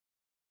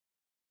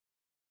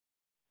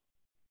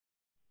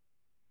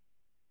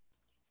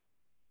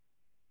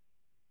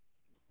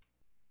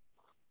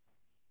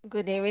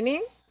Good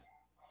evening.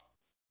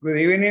 Good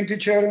evening,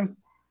 teacher.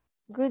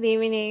 Good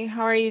evening.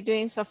 How are you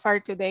doing so far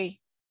today?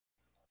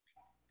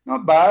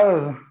 Not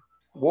bad.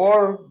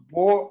 Working,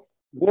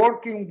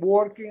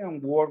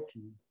 and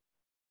working.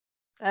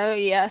 Oh,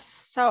 yes.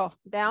 So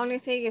the only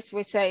thing is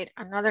we said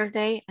another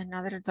day,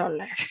 another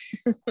dollar.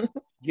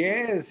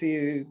 Yes,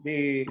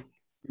 the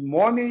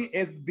money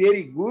is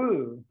very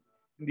good.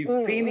 The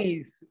Mm.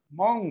 finish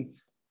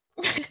months.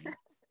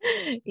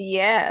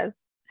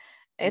 Yes,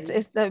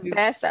 it's the It,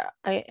 best.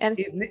 And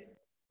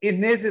it's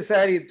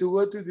necessary to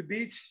go to the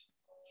beach.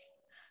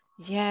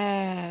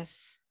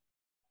 yes,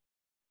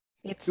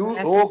 it's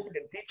Okay,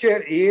 necessary.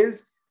 teacher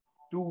is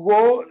to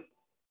go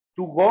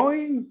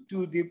going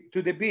to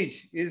the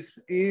beach is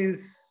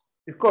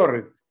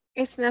correct.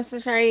 It's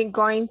necessary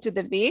going to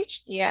the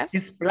beach.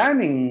 It's Yes.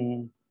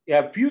 planning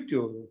a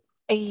future.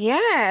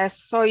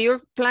 Yes. So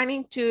you're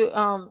planning to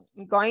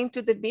going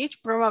to the beach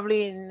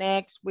probably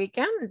next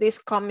weekend, this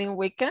coming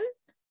weekend.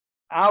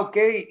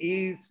 Okay,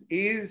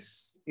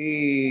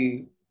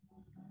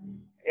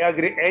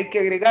 hay que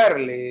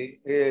agregarle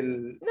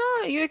el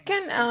No, you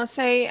can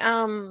say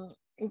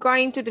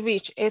going to the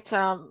beach. It's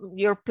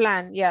your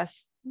plan.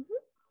 Yes.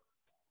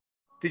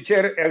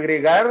 teacher,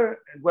 agregar,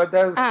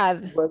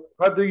 Add,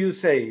 what do you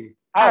say?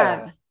 Add.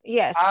 add.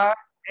 Yes.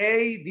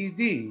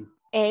 ADD.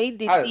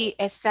 Add. ADD.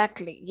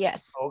 Exactly.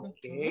 Yes.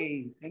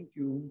 Okay, thank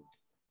you.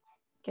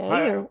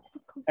 Okay. You're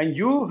welcome. And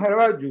you, how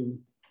about you?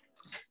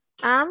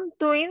 I'm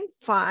doing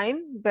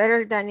fine.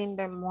 Better than in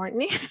the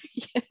morning.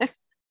 Yes.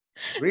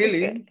 Okay.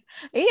 Really?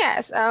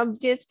 Yes.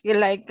 Just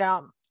like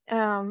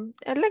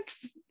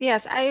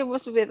yes. I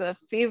was with a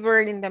fever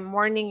in the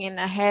morning and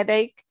a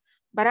headache.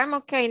 But I'm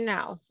okay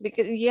now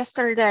because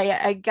yesterday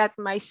I got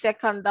my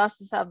second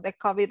dose of the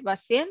COVID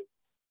vaccine.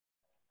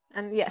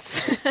 And yes,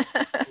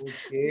 but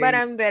Okay.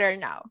 I'm better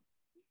now.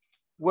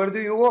 Where do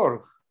you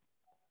work?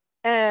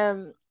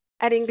 Um,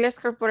 at Ingles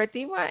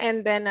Corporativo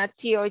and then at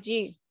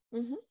TOG.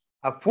 Mhm.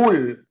 A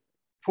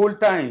full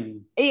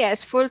time.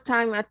 Yes, full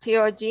time at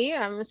TOG.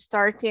 I'm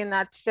starting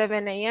at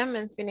 7 a.m.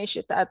 and finish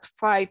it at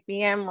 5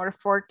 p.m. or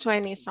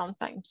 4:20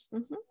 sometimes.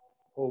 Mhm.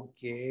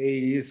 Okay,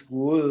 it's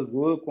good.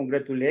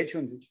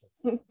 Congratulations,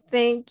 teacher.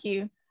 Thank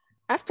you.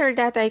 After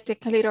that, I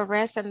take a little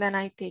rest and then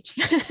I teach.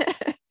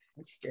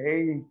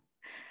 Okay.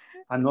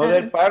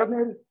 Another Uh,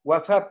 partner,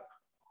 what's up?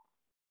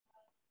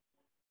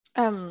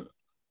 um,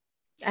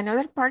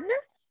 Another partner?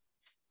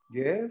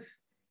 Yes.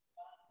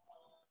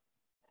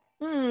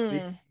 The,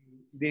 Hmm.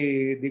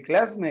 the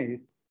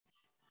classmate.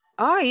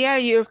 Oh yeah,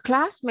 your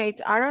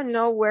classmates. I don't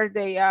know where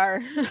they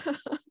are.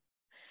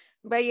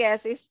 But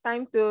yes, it's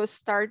time to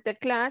start the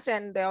class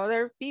and the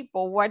other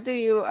people.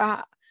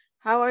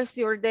 How is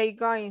your day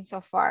going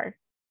so far?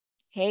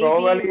 Heidi,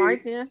 Probably,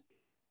 Martin?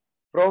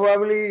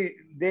 probably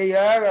they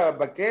are a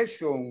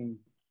vacation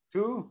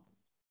too.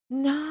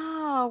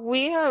 No,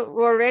 we have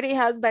already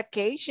had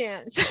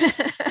vacations.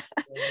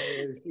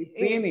 Yes, it Eh,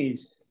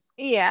 finished.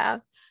 Yeah.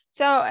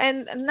 So,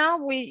 and now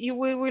we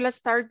will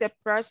start the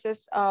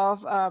process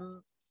of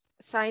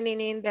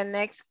signing in the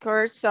next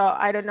course. So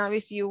I don't know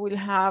if you will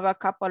have a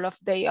couple of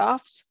day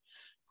offs.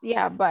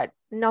 Yeah, but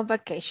no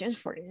vacations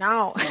for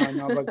now.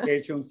 No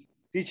vacation.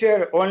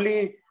 Teacher,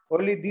 only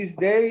this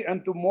day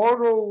and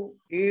tomorrow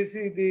is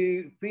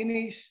the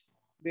finish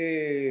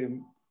the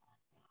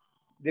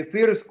the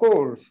first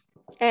course.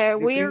 The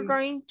We're finish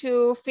going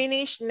to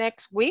finish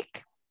next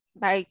week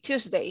by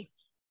Tuesday.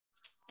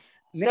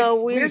 So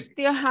next we're week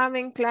still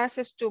having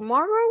classes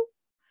tomorrow,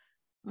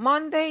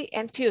 Monday,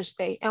 and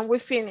Tuesday, and we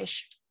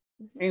finish.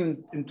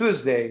 in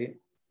Tuesday.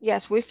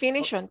 Yes, we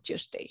finish on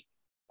Tuesday.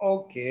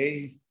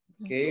 Okay,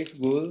 okay, it's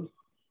good.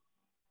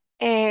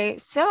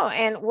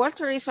 And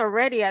Walter is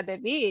already at the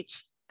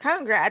beach.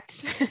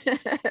 Congrats.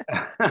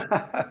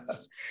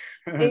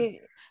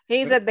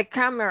 He's at the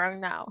camera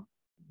now.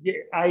 Yeah,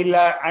 I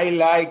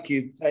like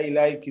it. I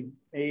like it.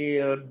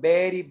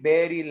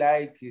 Very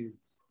like it.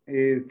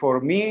 For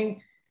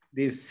me,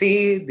 the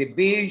sea, the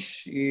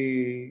beach,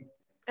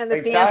 And the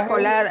piñas paisaje.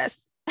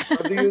 coladas.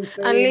 What do you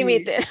say?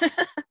 Unlimited.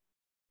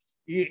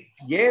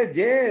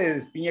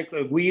 Yes.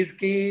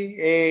 Whiskey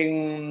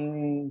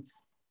and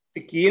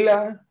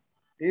tequila.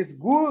 It's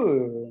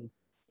good.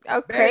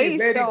 Okay,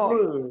 Very so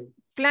good.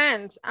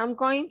 plans. I'm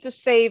going to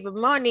save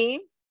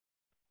money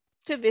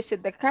to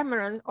visit the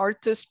Cameron or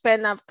to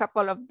spend a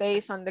couple of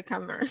days on the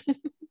Cameron.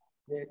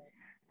 Yeah.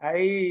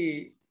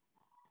 I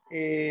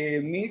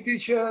me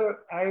teacher,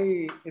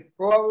 I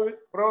probably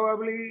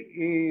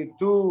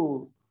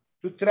to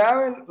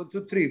travel or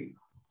to trip.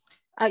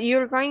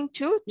 You're going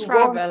to To go,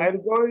 travel.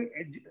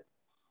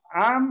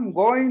 I'm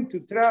going to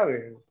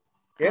travel.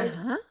 Yes,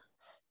 Uh-huh.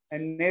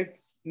 and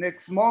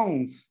next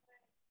month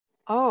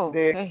Oh,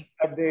 the okay.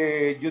 at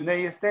the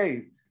United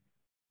States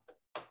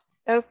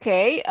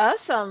Okay,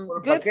 awesome.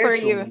 for Good for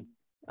you. vacation.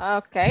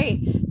 Okay,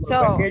 For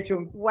so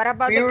vacation. what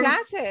about the First,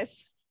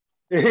 classes?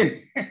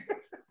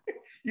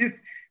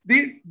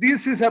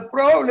 this is a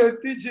problem,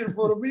 teacher,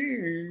 for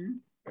me.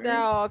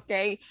 So,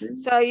 okay,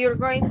 so you're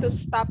going to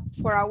stop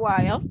for a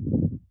while.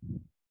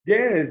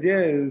 Yes.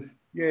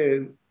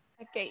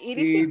 Okay, it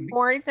is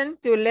important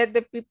to let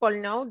the people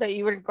know that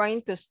you are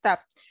going to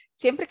stop.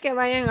 Siempre que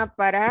vayan a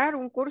parar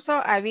un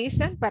curso,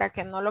 avisen para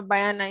que no los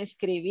vayan a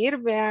inscribir,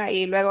 vea,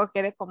 y luego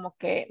quede como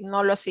que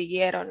no lo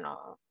siguieron,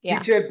 no. Yeah.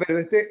 Teacher, pero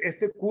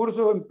este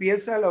curso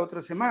empieza la otra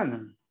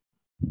semana.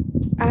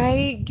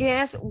 I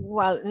guess,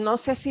 well, no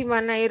sé si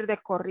van a ir de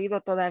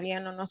corrido, todavía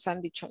no nos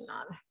han dicho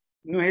nada.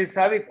 No se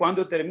sabe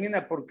cuándo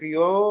termina, porque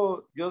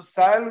yo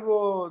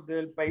salgo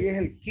del país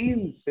el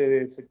 15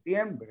 de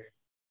septiembre,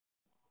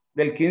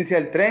 del 15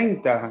 al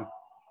 30.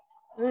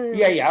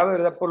 Y allá,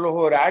 ¿verdad? Por los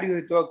horarios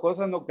y todas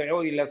cosas, no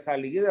creo, y la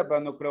salida,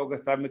 pero no creo que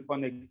estarme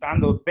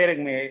conectando.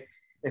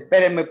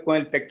 Espérenme con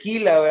el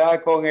tequila,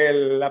 ¿verdad? Con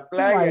la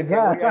playa que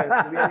voy a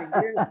estudiar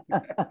inglés.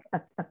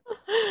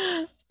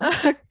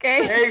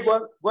 Okay. Hey,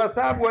 what's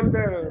up,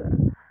 Walter?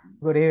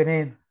 Good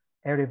evening,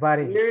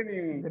 everybody. Good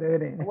evening. Good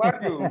evening. How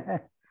are you?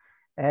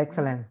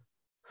 Excellent.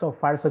 So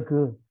far, so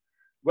good.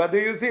 What do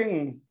you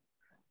think?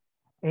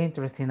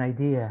 Interesting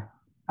idea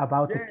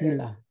about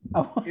tequila.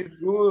 It's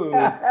good.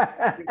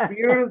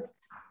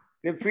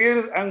 The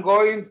first I'm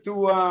going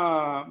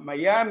to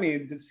Miami.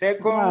 The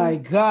second, my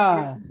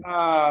God,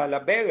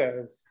 Las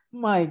Vegas.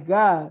 My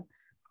God.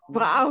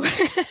 Wow.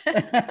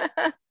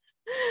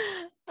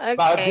 Okay.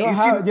 But you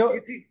have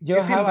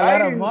a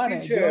lot of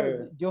money.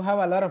 You have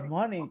a lot of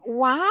money.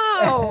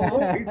 Wow.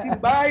 It's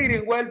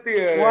inviting,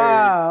 Walter.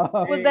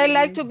 Wow. Would they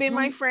like to be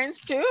my friends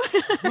too?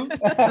 you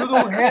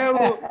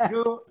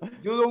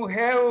don't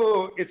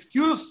have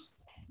excuse.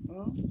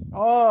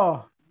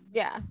 Oh.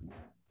 Yeah.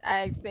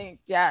 I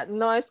think, yeah,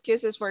 no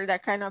excuses for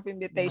that kind of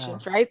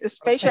invitations, right?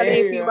 Especially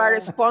if you are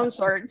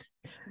sponsored.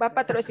 Va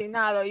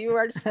patrocinado, you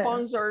are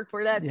sponsored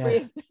for that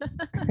trip.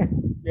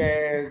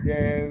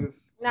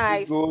 Yes.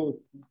 Nice. It's good.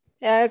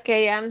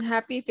 Okay, I'm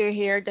happy to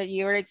hear that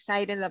you're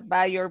excited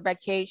about your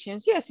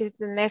vacations. Yes, it's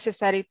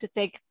necessary to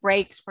take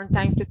breaks from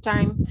time to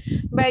time.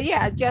 But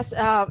yeah, just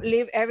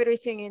leave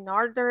everything in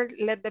order.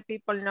 Let the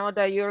people know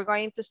that you're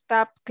going to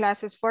stop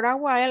classes for a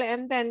while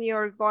and then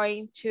you're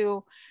going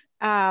to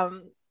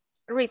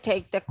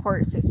retake the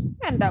courses,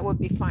 and that would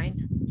be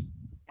fine.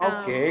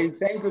 Okay,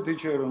 thank you,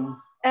 teacher.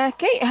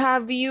 Okay,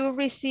 have you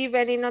received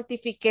any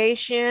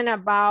notification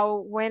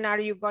about when are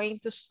you going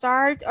to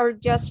start or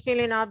just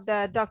filling out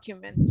the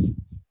documents?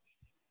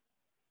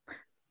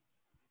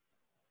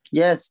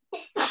 Yes.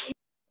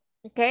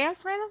 Okay,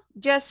 Alfredo,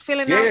 just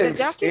filling out the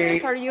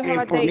documents or you have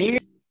a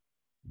date?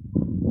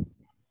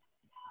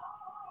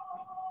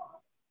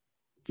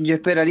 Yo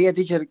esperaría,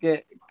 teacher,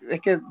 que es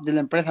que de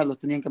la empresa los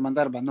tenían que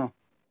mandar, ¿va? No.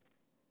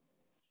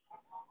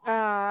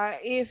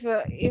 If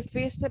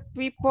it's the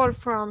people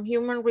from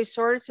human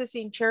resources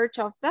in charge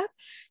of that,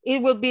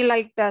 it will be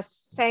like the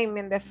same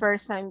in the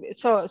first time.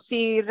 So,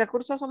 si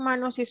recursos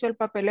humanos hizo el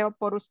papeleo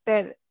por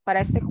usted para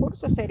este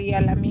curso,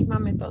 sería la misma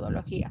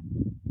metodología.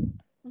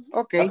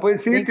 Okay.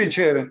 Pues sí,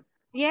 teacher.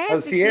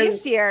 Yes, it's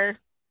easier.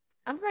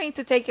 I'm going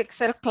to take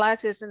Excel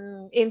classes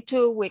in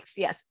 2 weeks,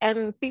 yes.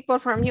 And people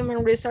from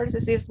human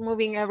resources is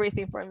moving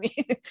everything for me.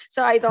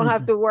 So I don't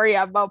have to worry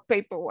about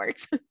paperwork.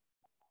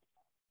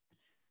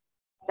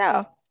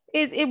 So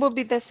it will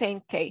be the same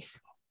case.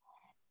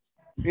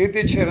 Sí,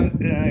 teacher,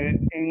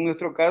 en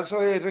nuestro caso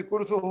de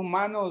recursos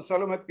humanos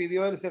solo me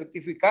pidió el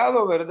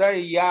certificado, ¿verdad?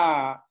 Y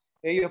ya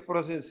ellos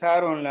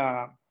procesaron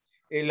la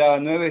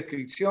nueva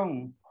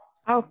inscripción.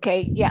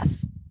 Okay,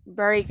 yes,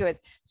 very good.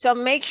 So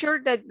make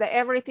sure that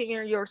everything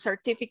in your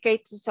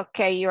certificate is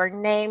okay. Your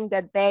name,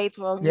 the date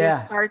when you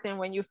start and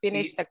when you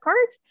finish the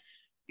course.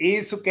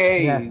 It's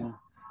okay.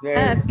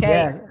 Yes.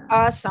 Okay,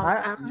 awesome.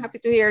 I'm happy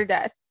to hear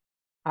that.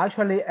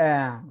 Actually,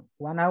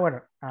 1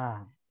 hour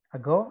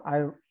ago,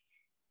 I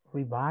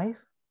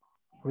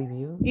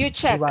review. You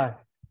check.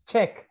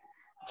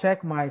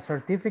 Check my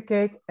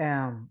certificate.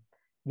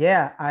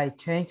 Yeah, I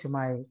changed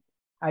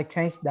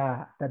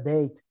the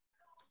date.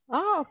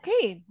 Oh,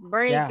 okay,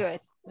 very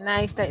good.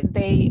 Nice that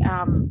they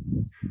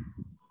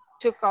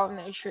took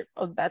ownership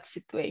of that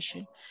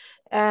situation.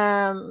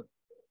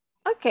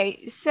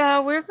 Okay,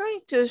 so we're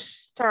going to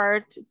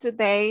start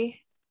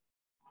today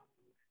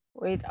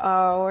with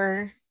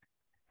our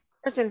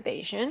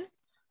presentation.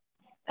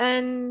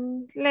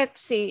 And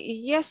let's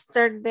see,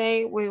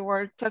 yesterday we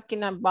were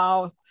talking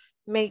about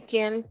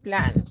making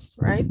plans,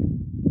 right?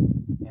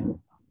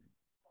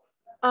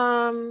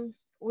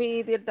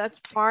 We did that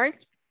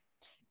part.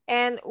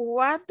 And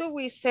what do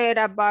we say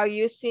about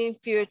using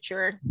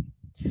future?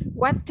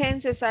 What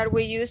tenses are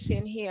we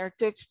using here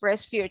to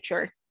express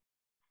future?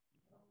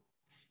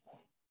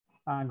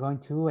 I'm going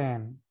to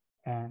and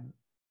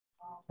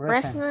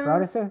present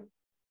progressive.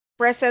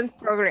 Present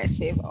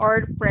progressive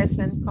or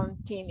present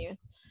continuous.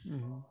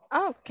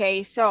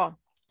 Okay, so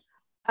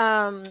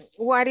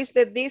what is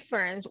the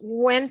difference?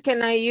 When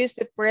can I use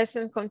the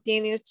present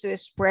continuous to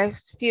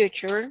express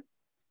future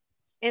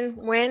and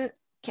when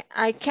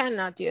I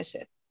cannot use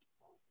it?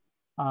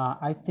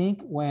 I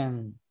think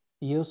when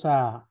use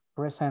a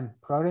present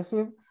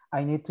progressive,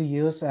 I need to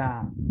use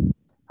a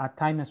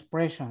time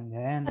expression. The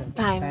end of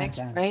the time sentence.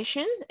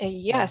 Expression,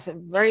 yes,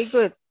 very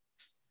good.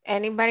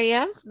 Anybody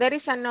else? There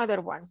is another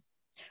one.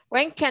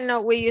 When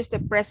cannot we use the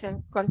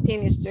present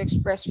continuous to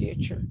express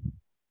future?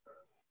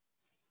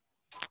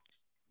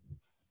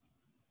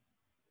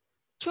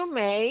 To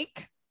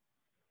make.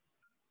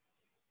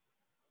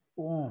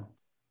 Oh.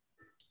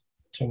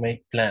 To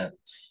make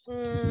plans.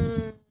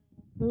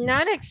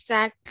 Not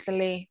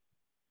exactly.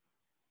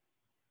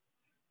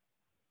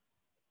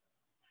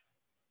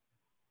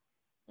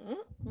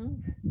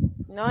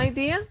 No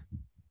idea?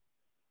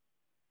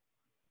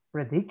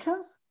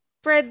 Predictions?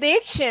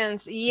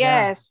 Predictions,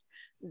 yes, yeah.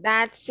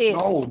 That's it.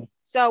 No.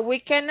 So we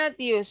cannot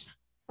use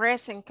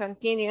present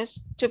continuous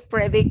to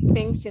predict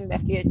things in the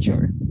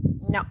future.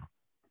 No.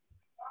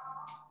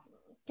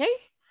 Okay.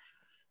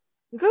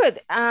 Good.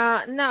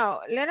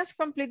 Now, let us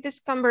complete this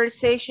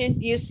conversation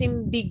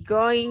using be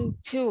going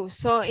to.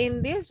 So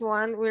in this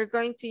one, we're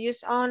going to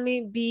use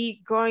only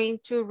be going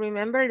to.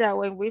 Remember that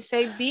when we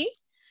say be,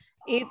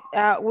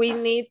 we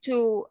need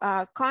to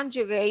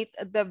conjugate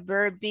the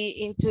verb be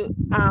into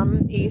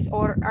is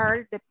or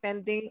are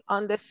depending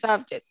on the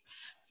subject.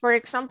 For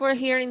example,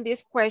 here in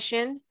this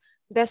question,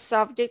 the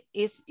subject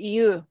is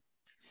you.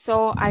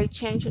 So I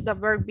changed the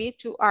verb be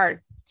to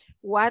are.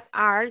 What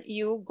are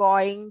you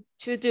going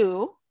to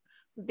do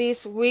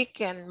this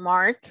weekend,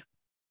 Mark?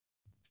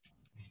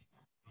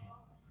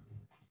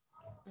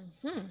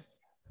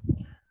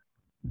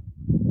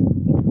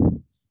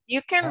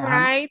 You can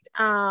write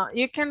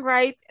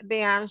the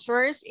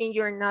answers in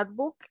your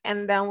notebook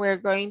and then we're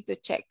going to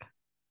check.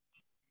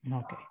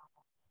 Okay.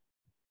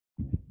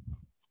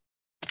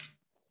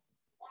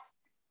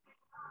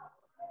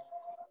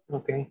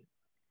 Okay.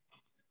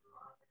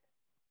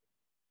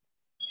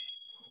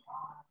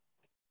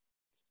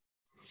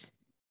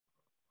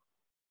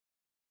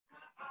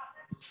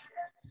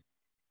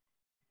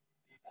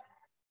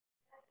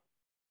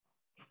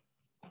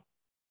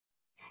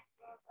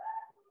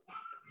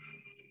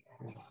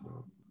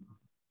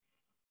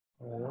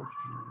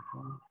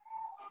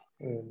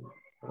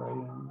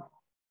 Brian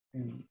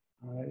and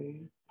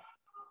I,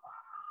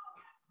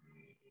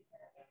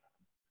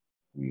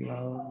 we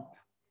are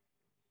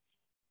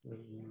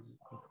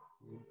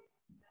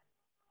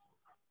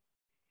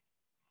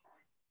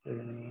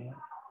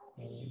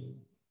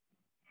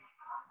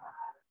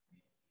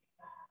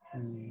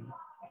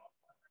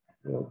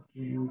what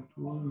do you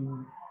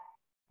do?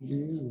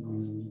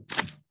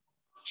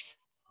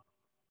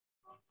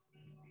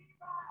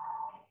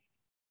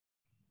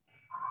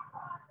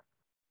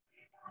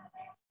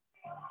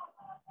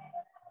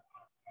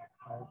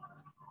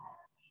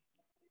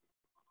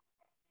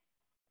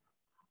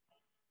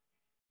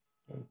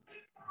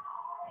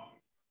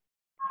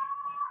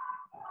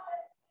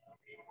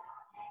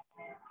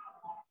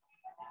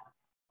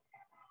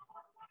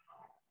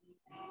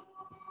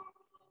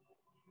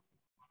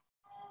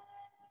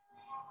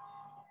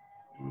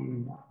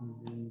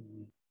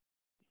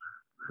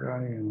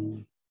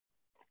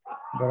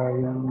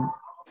 Brian,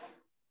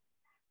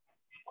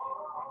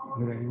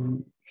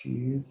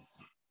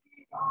 he's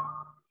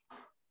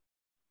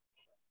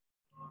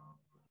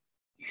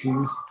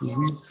to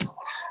visit.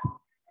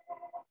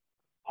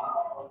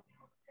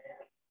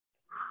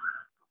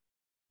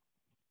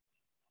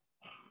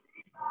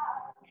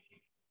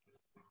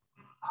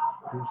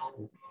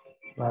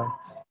 But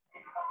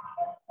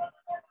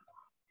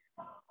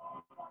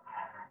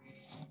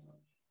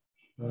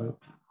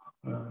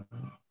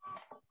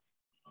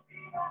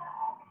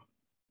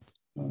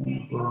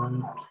I'm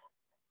going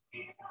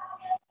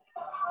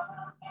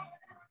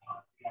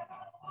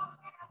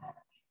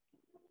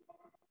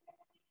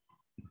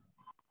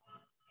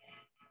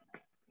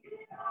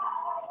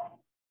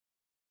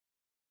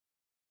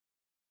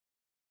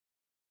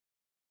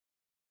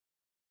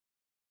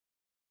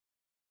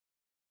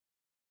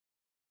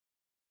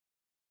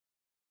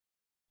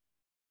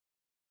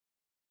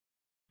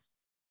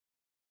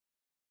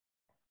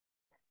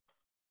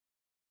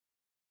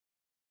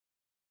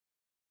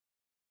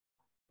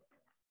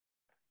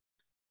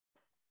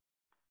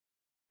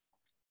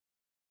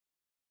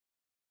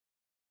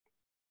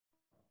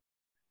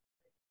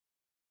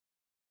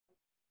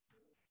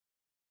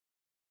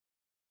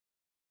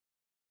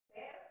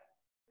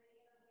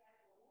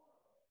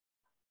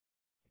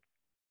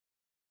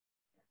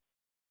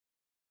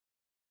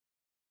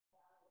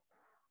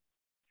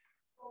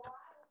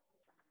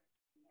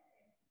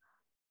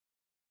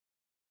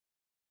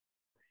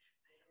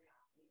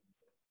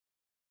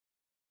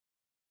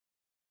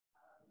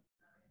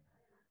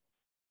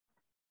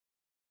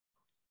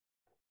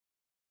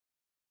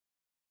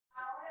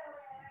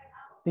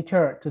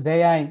Teacher,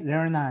 today I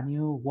learned a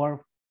new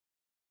word.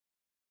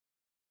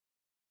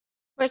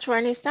 Which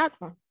one is that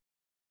one?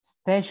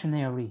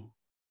 Stationery.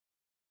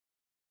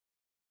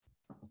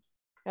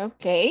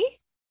 Okay. O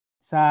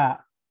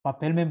sea,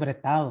 papel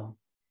membretado.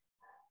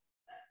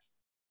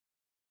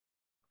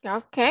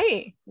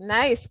 Okay,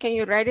 nice. Can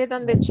you write it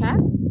on the chat?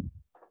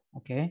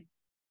 Okay.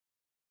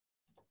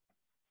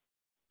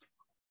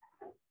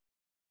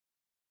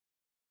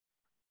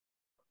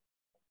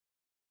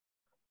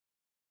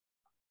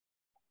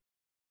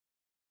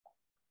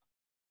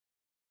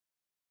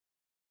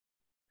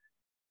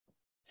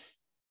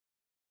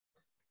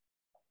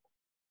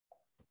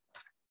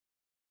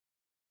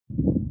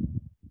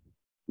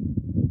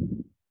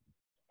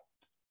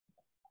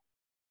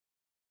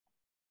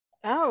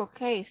 Oh,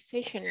 okay,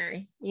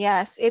 stationary.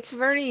 Yes, it's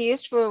very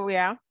useful,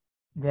 yeah.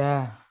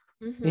 Yeah,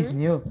 it's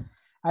new.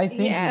 I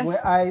think Yes.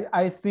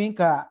 I think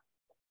a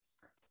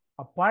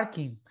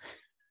parking.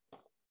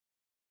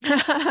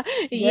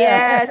 Yes,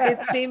 Yeah.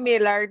 it's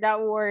similar,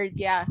 that word,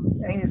 yeah.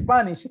 In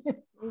Spanish.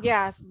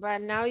 Yes,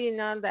 but now you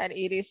know that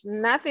it is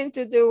nothing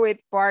to do with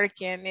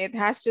parking. It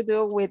has to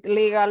do with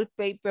legal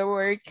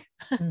paperwork.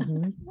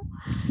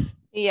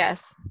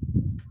 Yes,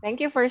 thank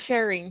you for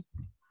sharing.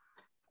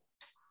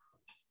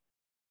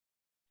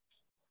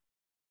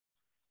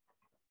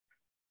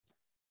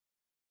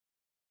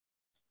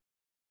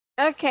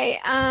 Okay,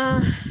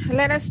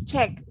 let us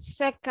check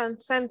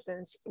second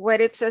sentence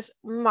where it says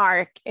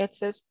Mark. It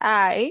says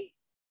what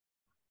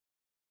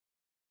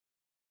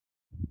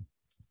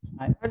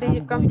did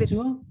you complete?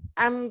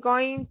 I'm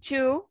going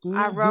to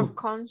a rock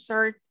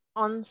concert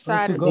on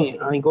Saturday.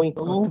 I'm going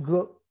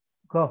to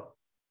go.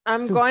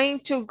 I'm going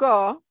to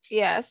go.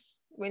 Yes,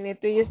 we need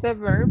to use the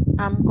verb.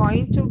 I'm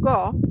going to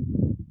go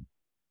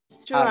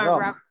to a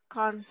rock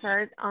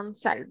concert on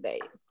Saturday.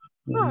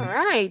 All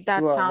right,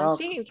 that sounds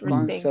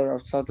interesting. Concert on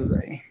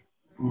Saturday.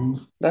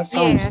 That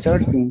sounds Yes.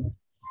 certain.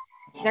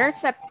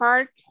 There's a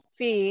park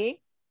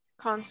fee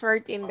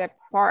concert in the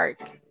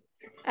park.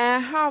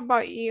 How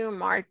about you,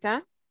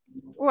 Marta?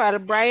 Well,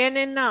 Brian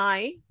and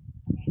I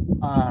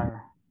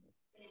are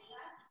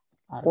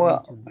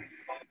well,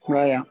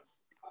 Brian.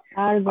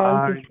 Are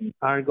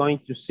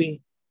going to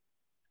see.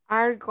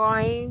 Are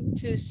going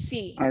to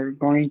see. Are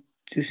going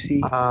to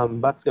see A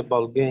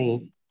basketball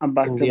game. A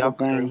basketball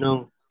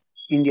game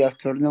in the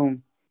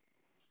afternoon.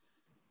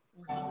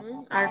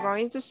 Are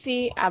going to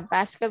see a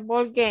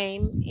basketball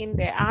game in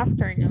the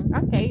afternoon.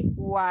 Okay,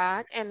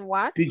 what and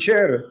what?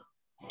 Teacher,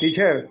 in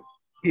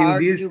Are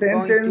this you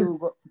sentence,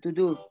 going to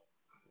do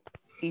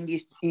in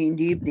the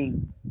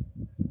evening?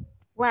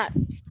 What?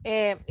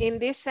 In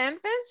this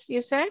sentence,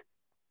 you said?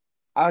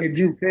 Are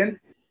you?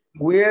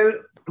 Well,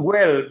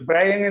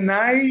 Brian and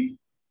I,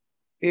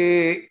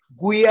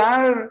 we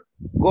are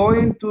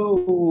going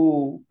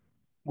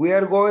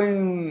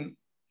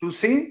to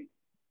see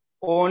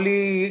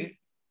only,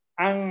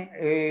 and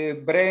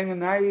Brian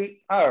and I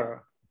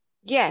are.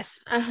 Yes,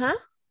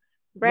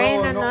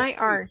 Brian and I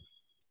are.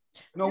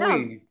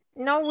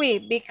 No, we,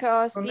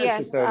 because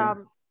yes,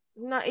 no,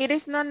 it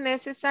is not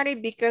necessary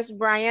because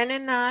Brian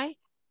and I,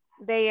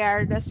 they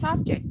are the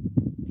subject.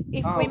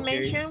 If we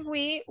mention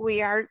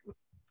we are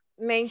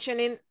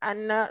mentioning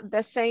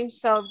the same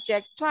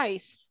subject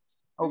twice.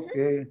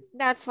 Okay.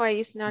 That's why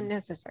it's not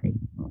necessary.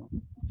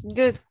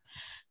 Good.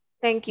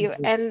 Thank you.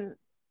 And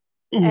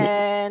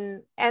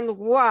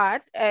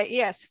what?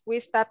 Yes, we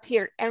stopped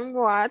here. And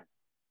what?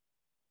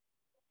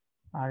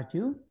 Are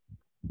you?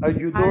 Are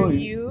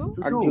you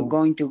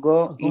going to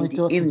go in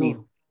the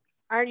evening?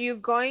 Are you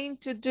going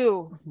to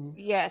do?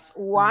 Yes.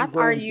 What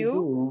are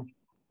you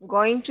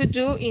going to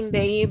do in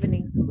the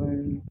evening?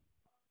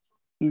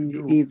 In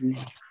the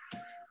evening.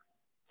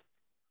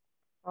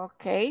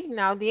 Okay,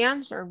 now the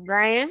answer,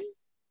 Brian.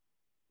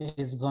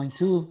 Is going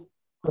to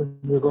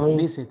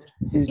visit.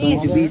 He's going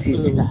to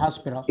visit the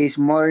hospital. His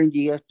mother in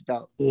the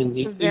hospital.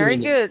 Very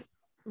good.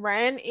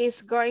 Brian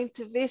is going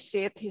to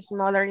visit his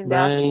mother in the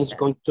hospital. Brian is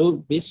going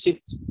to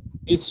visit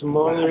his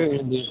mother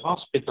in the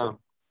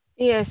hospital.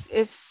 Yes,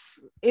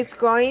 it's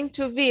going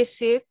to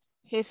visit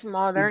his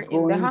mother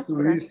in the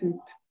hospital.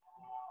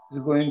 He's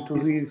going to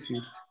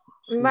visit.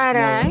 But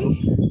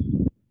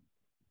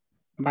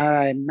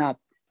I'm not.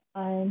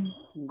 I'm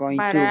going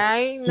but to.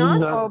 I'm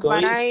not, or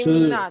but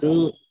I'm not.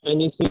 Do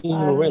anything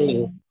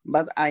really.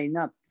 But I'm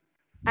not.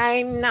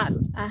 I'm not.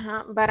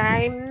 But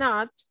I'm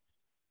not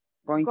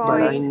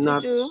going to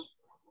do.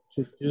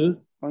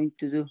 Going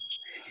to do.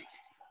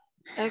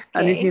 Okay.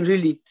 Anything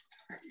really.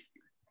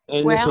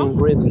 Anything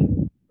really.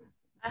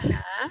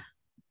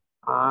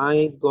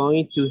 I'm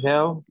going to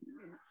have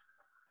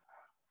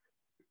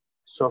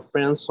some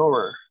friends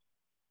over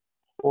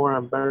for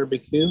a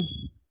barbecue.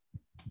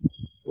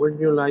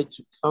 Would you like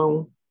to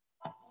come?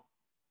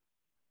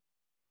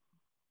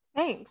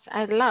 Thanks.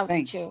 I'd love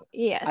to.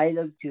 Yes. I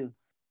love to.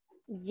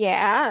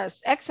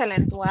 Yes.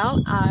 Excellent.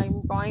 Well,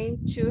 I'm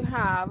going to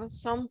have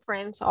some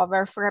friends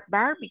over for a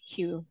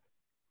barbecue.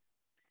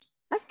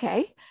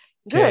 Okay.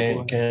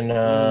 Good. Can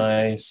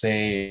I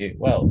say,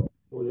 well,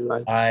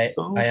 I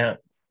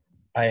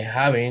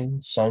having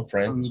some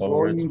friends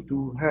over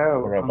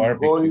for a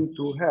barbecue.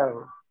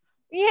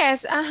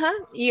 Yes,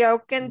 you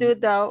can do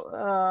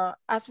that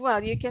as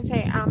well. You can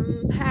say,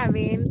 I'm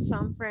having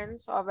some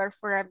friends over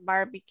for a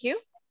barbecue.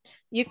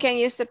 You can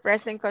use the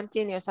present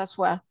continuous as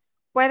well.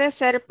 Puede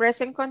ser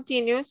present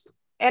continuous.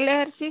 El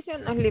ejercicio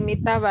nos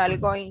limitaba al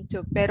going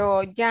to,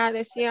 pero ya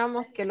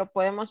decíamos que lo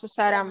podemos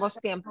usar ambos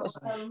tiempos.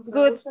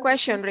 Good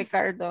question,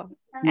 Ricardo.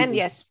 And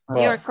yes,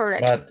 you're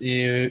correct. But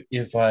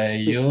if I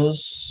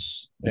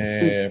use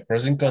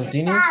present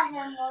continuous,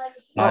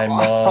 I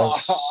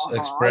must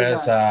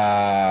express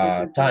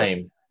a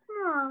time.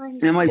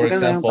 For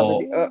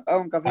example,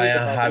 I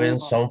am having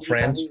some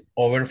friends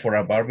over for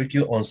a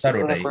barbecue on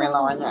Saturday. You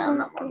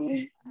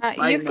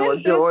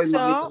can do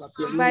so,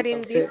 but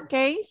in this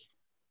case,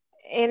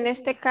 En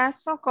este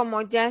caso,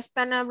 como ya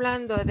están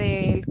hablando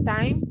del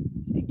time,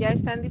 ya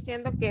están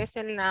diciendo que es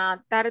en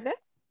la tarde.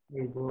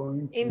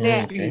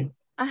 Okay.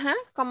 Ajá,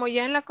 como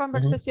ya en la Mhm.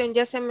 conversación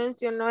ya se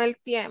mencionó el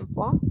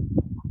tiempo,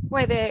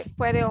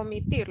 puede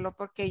omitirlo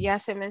porque ya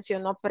se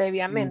mencionó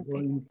previamente.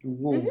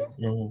 Ujú.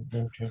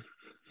 Okay.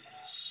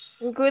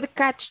 Good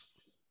catch.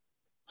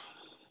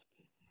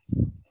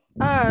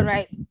 All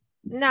right.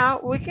 Now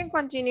we can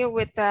continue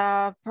with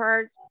the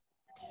part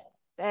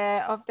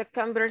of the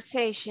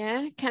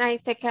conversation. Can I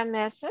take a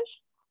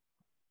message?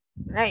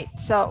 Right,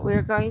 so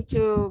we're going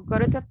to go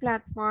to the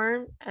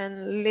platform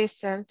and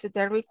listen to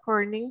the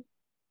recording.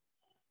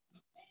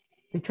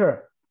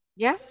 Teacher,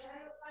 Yes?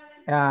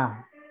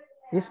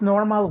 it's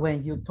normal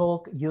when you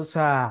talk, use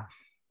a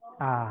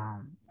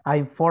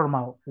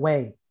informal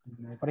way.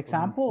 For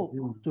example,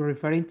 to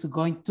referring to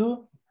going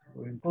to,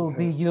 will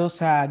be use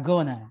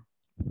gonna.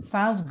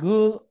 Sounds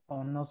good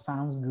or not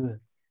sounds good?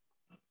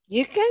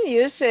 You can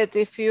use it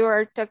if you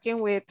are talking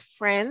with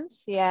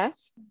friends,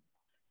 yes.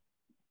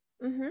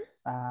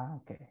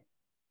 Okay.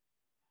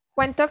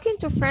 When talking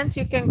to friends,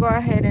 you can go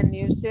ahead and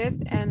use it,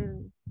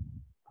 and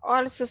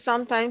also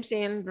sometimes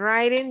in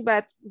writing,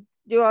 but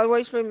you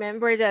always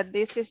remember that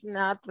this is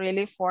not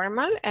really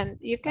formal and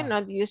you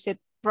cannot use it,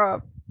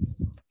 for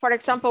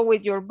example,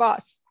 with your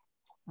boss.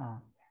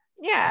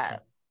 Yeah,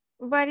 okay.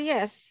 But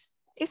yes,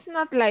 it's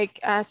not like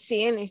a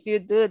sin if you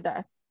do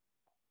that.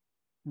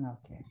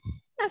 Okay.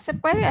 No, se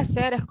puede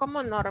hacer, es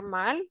como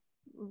normal,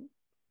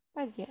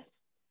 but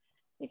yes,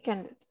 you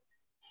can do it.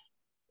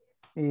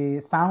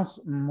 It sounds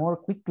more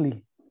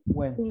quickly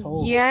when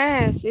told.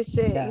 Yes,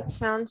 it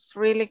sounds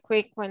really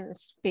quick when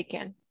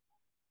speaking.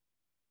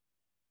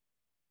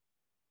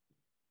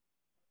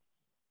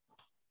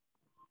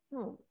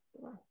 Oh.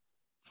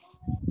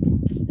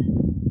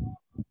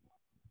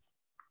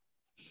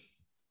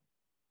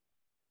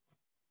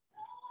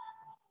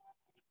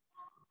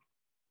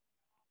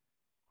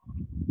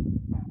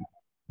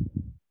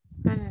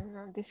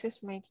 And this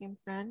is making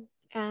plan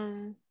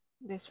and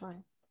this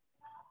one.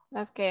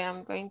 Okay,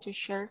 I'm going to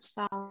share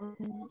sound.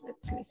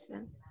 Let's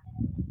listen.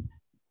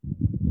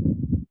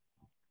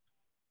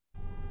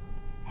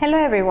 Hello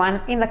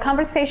everyone, in the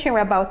conversation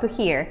we're about to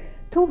hear,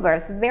 two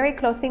verbs very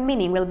close in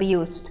meaning will be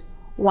used.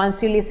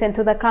 Once you listen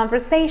to the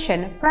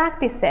conversation,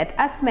 practice it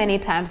as many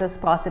times as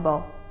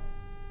possible.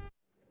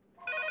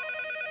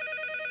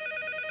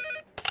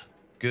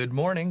 Good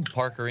morning,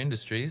 Parker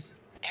Industries.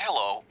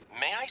 Hello,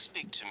 may I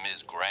speak to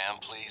Ms. Graham,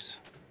 please?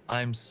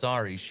 I'm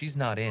sorry, she's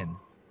not in.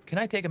 Can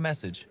I take a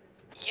message?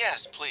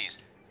 Yes, please.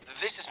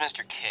 This is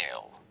Mr.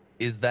 Kale.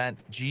 Is that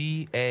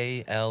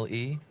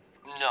G-A-L-E?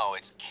 No,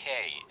 it's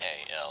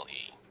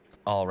K-A-L-E.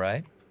 All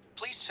right.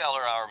 Please tell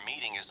her our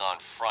meeting is on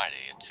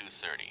Friday at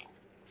 2:30.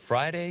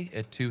 Friday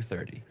at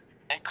 2:30.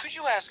 And could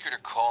you ask her to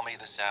call me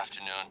this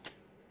afternoon?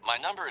 My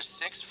number is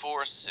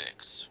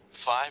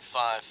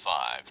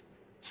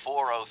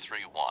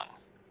 646-555-4031.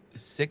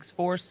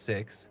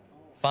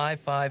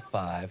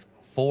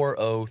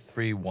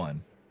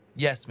 646-555-4031.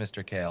 Yes,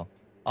 Mr. Kale.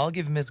 I'll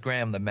give Ms.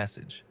 Graham the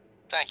message.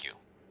 Thank you.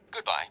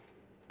 Goodbye.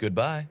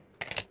 Goodbye.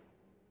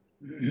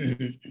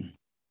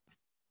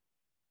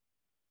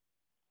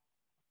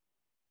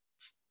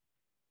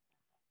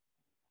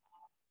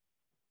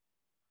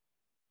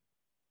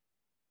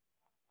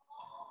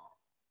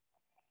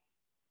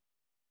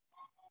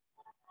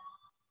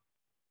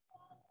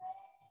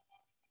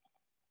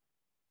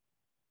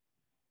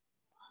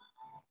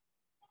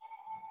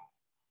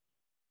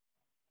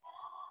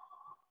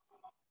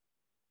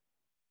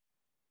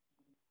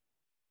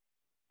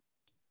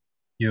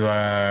 You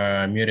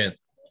are muted.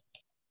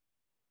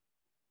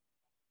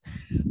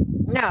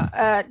 No,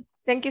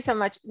 thank you so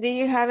much. Do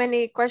you have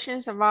any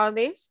questions about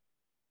this?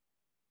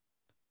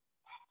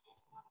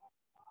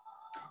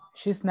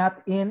 She's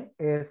not in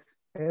es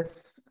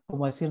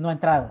como decir no ha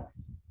entrado.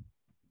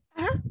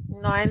 Ajá,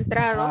 no ha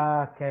entrado.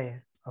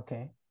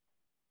 Okay.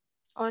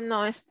 O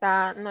no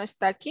está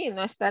aquí,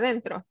 no está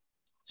dentro.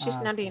 She's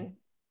not in.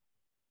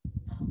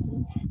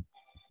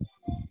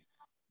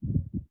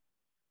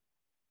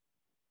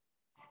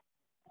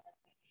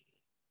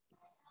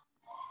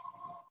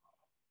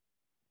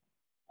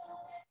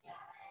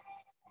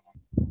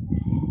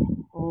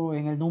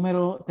 En el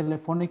número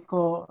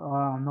telefónico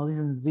no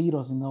dicen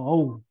 0, sino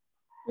O.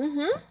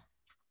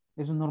 Eso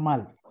es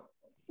normal.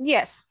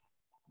 Yes.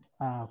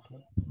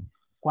 Okay.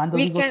 ¿Cuándo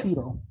digo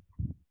 0?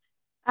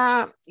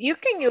 You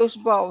can use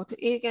both.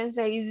 You can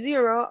say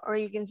 0 or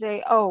you can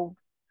say O.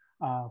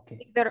 Okay.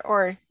 Either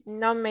or,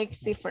 no makes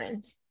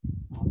difference.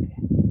 Okay.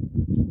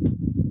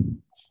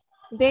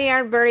 They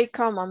are very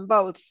common,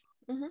 both.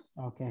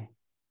 Okay.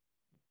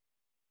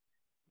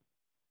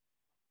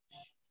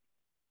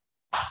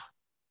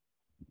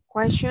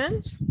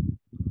 Questions?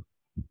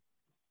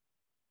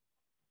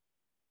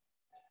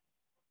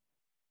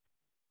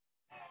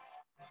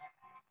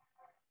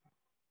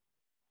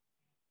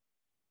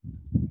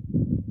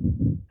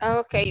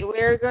 Okay,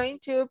 we're going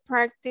to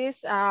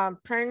practice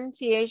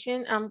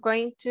pronunciation. I'm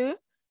going to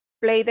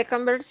play the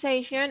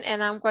conversation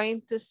and I'm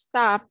going to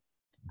stop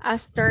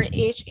after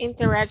each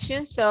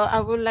interaction. So I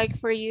would like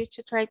for you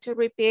to try to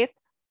repeat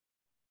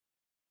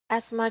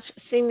as much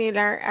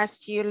similar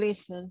as you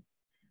listen.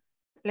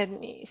 Let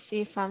me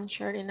see if I'm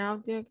sharing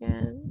audio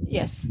again.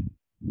 Yes.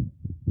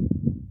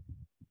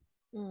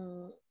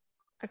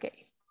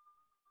 Okay.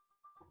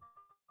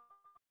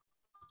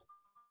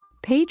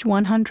 Page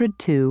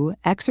 102,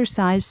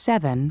 Exercise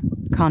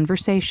 7,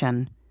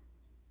 Conversation.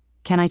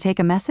 Can I take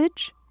a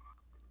message?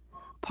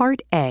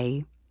 Part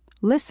A,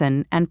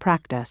 listen and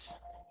practice.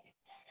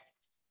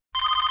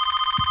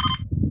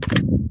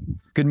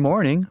 Good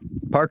morning,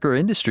 Parker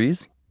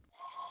Industries.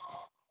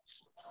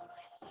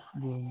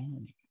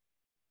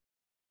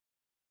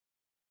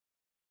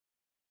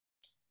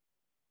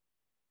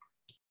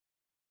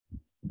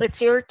 It's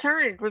your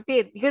turn.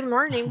 Repeat. Good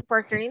morning,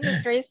 Parker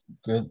Industries.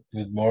 Good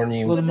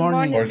morning. Good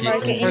morning,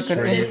 Parker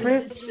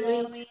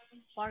Industries.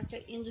 Parker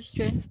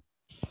Industries.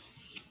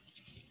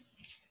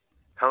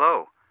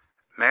 Hello.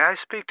 May I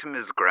speak to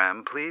Ms.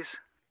 Graham, please?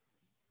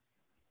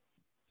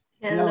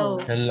 Hello.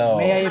 Hello.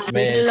 May I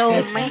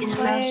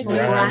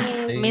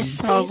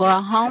Miss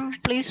Graham,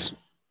 please.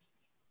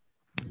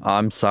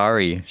 I'm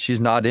sorry, she's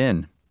not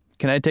in.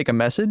 Can I take a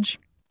message?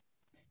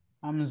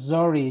 I'm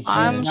sorry.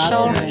 I'm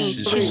sorry.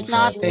 She's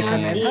not in.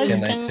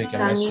 Can I take a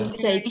message?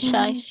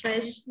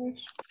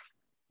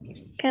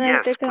 Can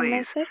I take a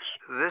message?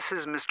 This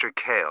is Mr.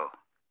 Kale.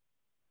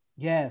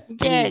 Yes,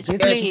 Yes,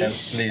 please.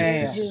 Yes, please.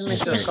 This is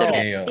Mr.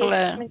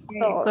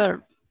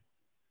 Kale.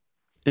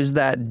 Is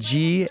that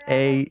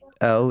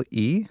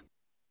G-A-L-E?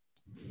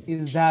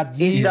 Is that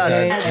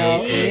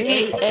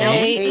G-A-L-E?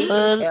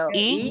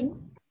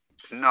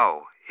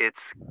 No,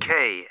 it's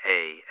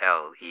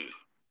K-A-L-E.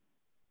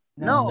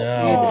 No,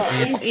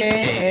 it's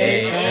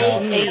K-A-L-E.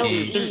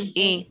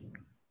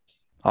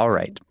 All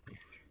right.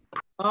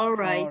 All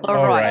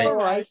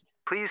right.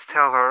 Please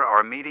tell her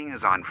our meeting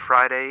is on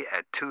Friday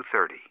at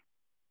 2:30.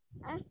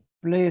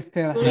 Please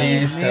tell her our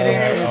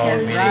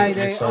meeting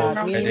is on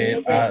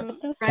Friday at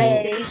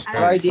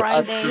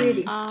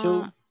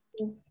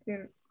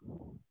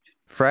 2:30.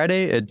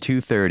 Friday at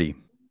 2:30.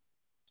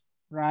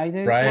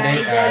 Friday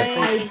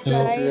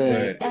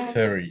at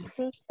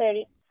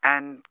 2:30.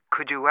 And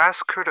could you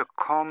ask her to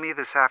call me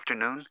this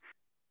afternoon?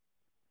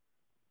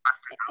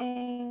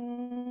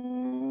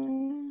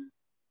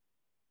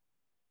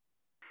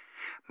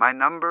 My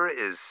number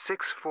is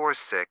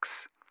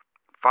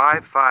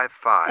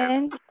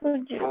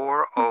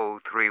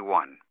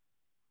 646-555-4031.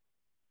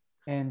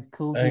 And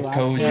could And you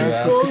could you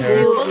ask ask her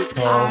her to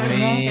call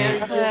me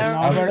this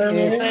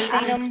afternoon?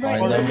 My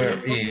number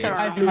is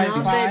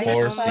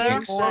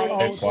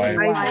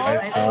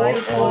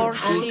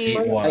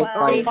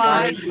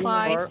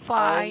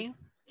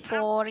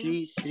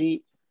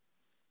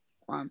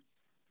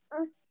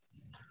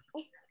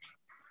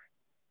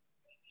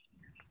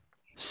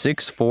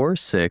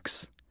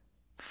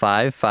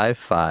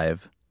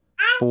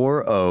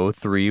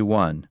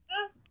 646-555-4031.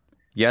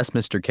 Yes,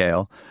 Mr.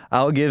 Kale.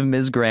 I'll give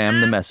Ms.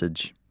 Graham the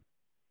message.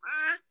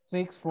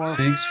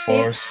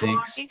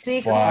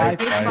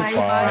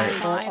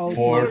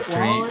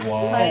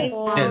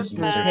 646-555-431. Yes,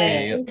 Mr.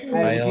 Kale.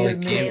 I'll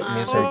give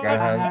Mr.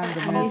 Graham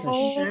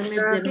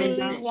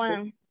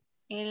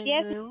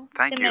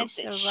Thank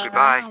you.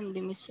 Goodbye.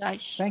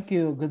 Thank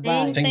you.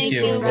 Goodbye. Thank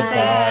you.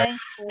 Goodbye.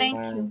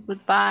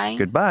 Goodbye.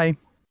 Goodbye.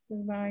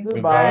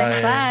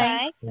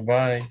 Goodbye.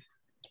 Goodbye.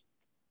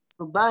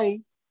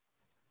 Goodbye.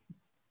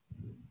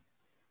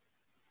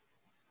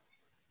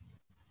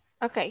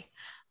 Okay,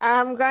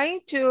 I'm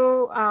going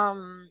to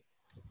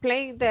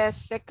play the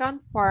second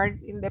part.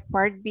 In the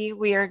part B,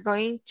 we are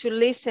going to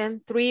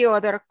listen 3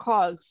 other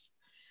calls.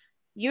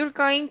 You're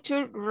going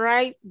to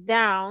write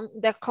down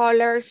the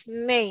caller's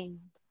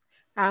name.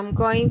 I'm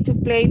going to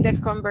play the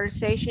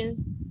conversation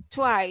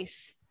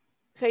twice,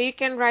 so you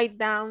can write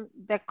down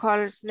the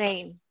caller's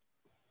name,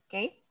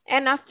 okay?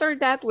 And after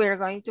that, we're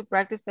going to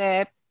practice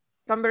the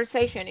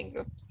conversation in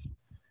group.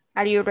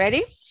 Are you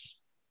ready?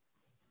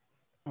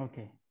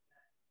 Okay.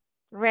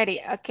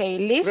 Ready. Okay,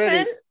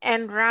 listen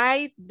and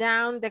write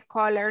down the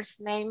caller's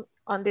name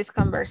on this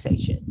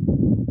conversation.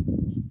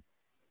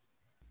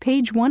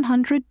 Page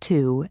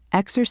 102,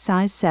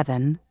 Exercise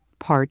 7,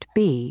 Part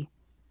B.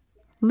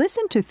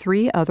 Listen to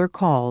 3 other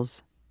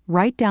calls.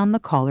 Write down the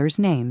callers'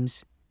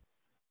 names.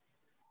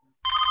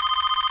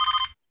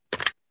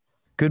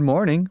 Good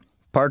morning,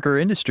 Parker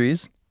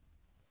Industries.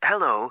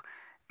 Hello.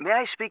 May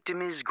I speak to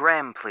Ms.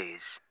 Graham,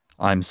 please?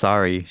 I'm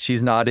sorry,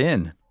 she's not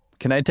in.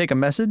 Can I take a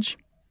message?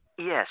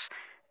 Yes.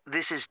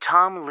 This is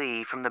Tom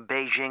Lee from the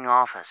Beijing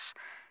office.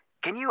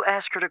 Can you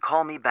ask her to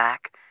call me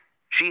back?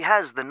 She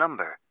has the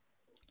number.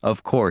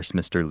 Of course,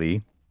 Mr.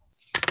 Lee.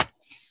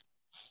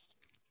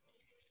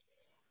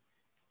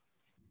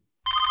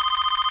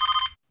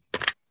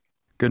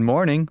 Good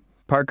morning,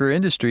 Parker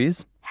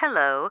Industries.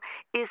 Hello.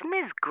 Is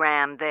Ms.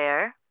 Graham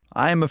there?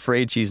 I am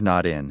afraid she's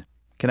not in.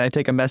 Can I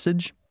take a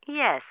message?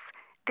 Yes.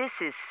 This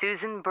is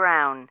Susan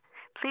Brown.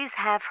 Please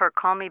have her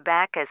call me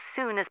back as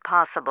soon as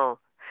possible.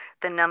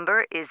 The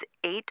number is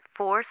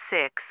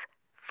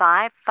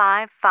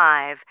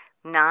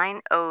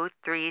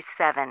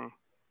 846-555-9037.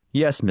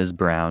 Yes, Ms.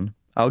 Brown.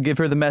 I'll give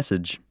her the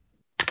message.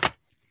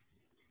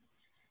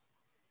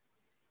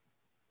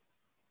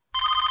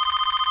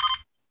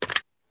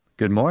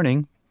 Good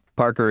morning.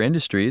 Parker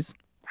Industries.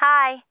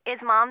 Hi, is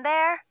Mom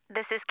there?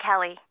 This is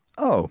Kelly.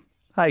 Oh,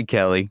 hi,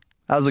 Kelly.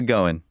 How's it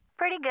going?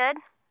 Pretty good.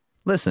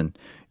 Listen,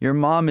 your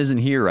mom isn't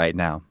here right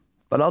now,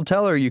 but I'll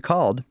tell her you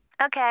called.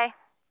 Okay.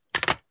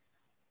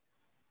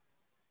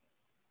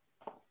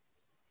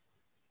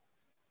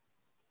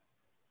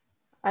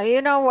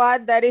 You know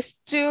what? That is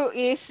too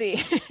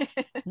easy.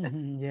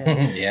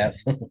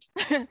 Yes.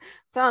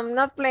 So I'm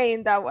not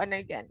playing that one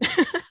again.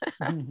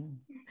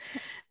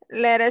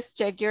 Let us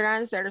check your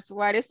answers.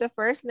 What is the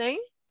first name?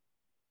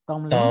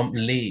 Tom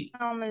Lee.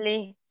 Tom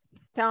Lee.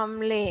 Tom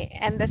Lee.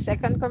 And the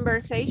second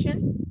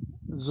conversation?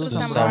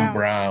 Susan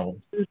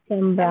Brown.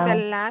 And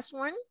the last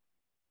one?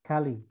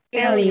 Kelly.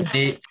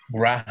 Dick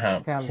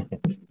Graham.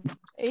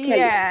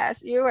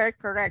 Yes, you are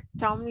correct.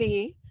 Tom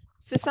Lee,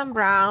 Susan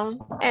Brown,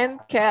 and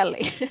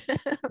Kelly.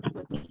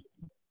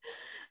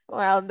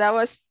 Well, that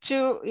was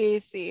too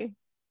easy.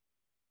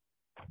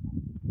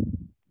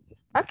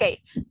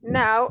 Okay,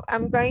 now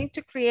I'm going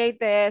to create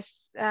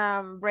this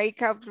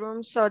breakout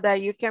room so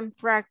that you can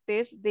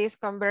practice this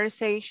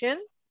conversation.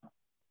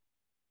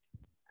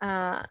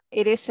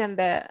 It is in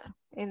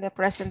the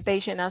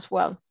presentation as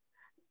well.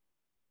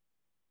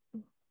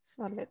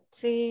 So let's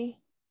see.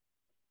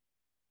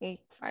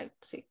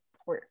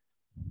 8564.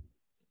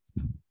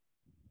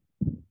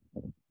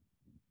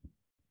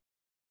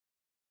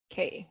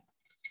 Okay.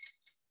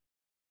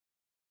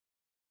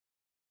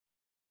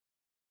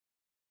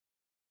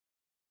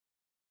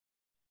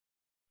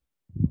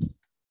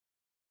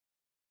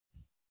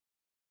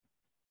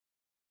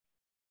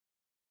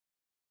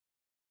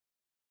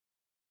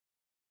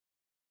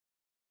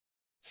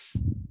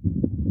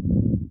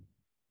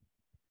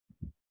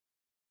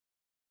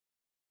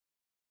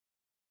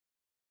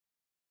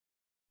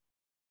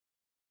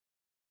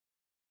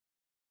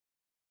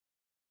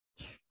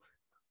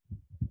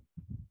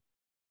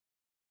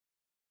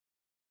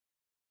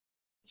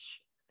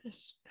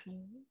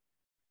 Screen.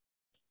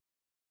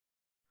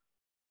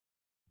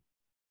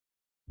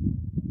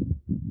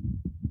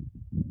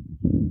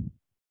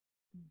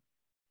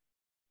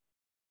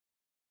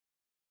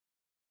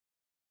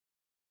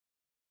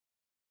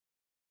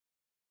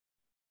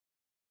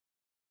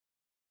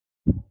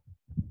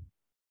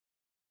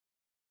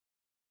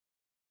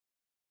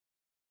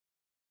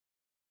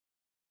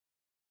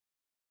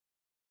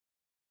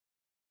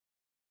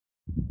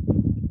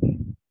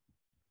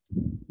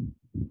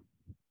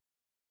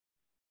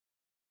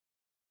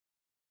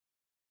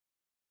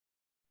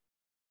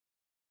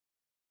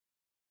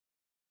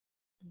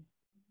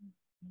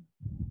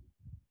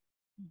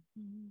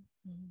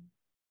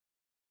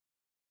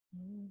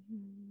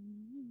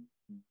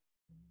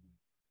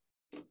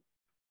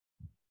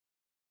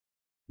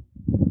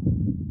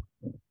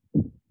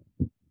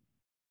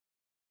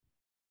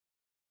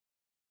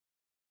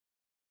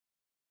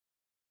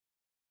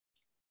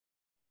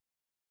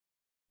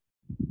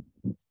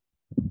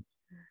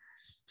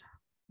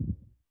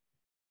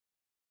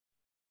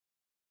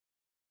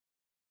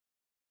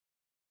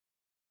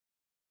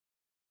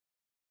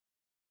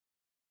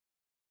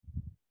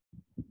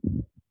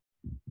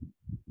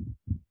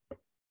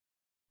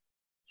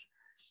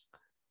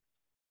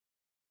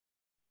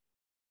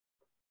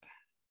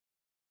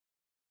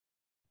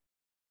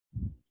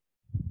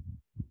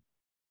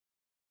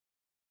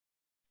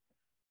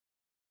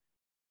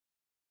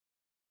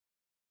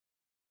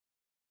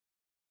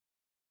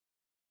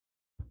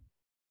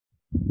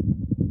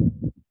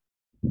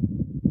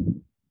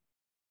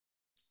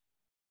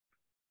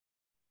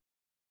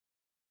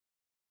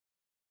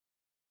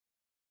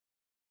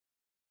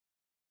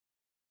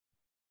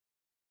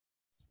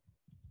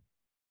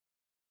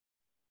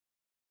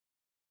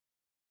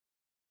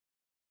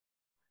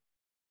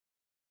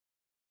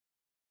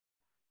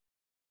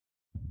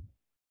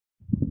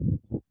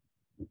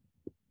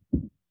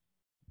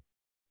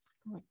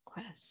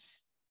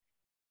 Request.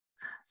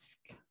 Ask.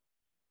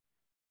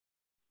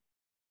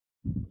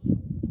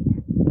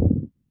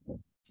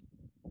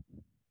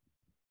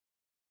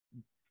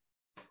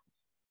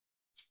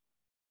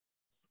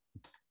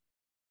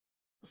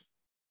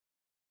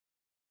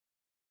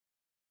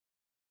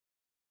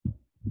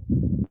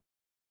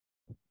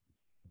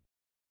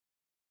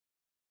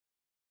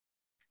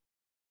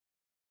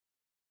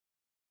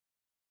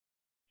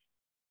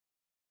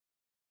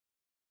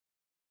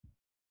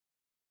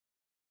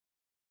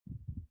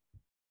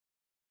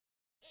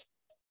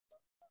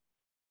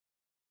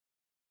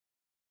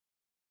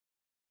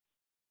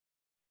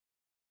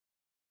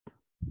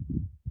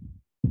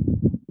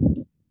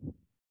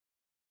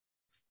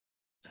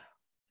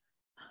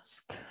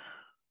 Ask.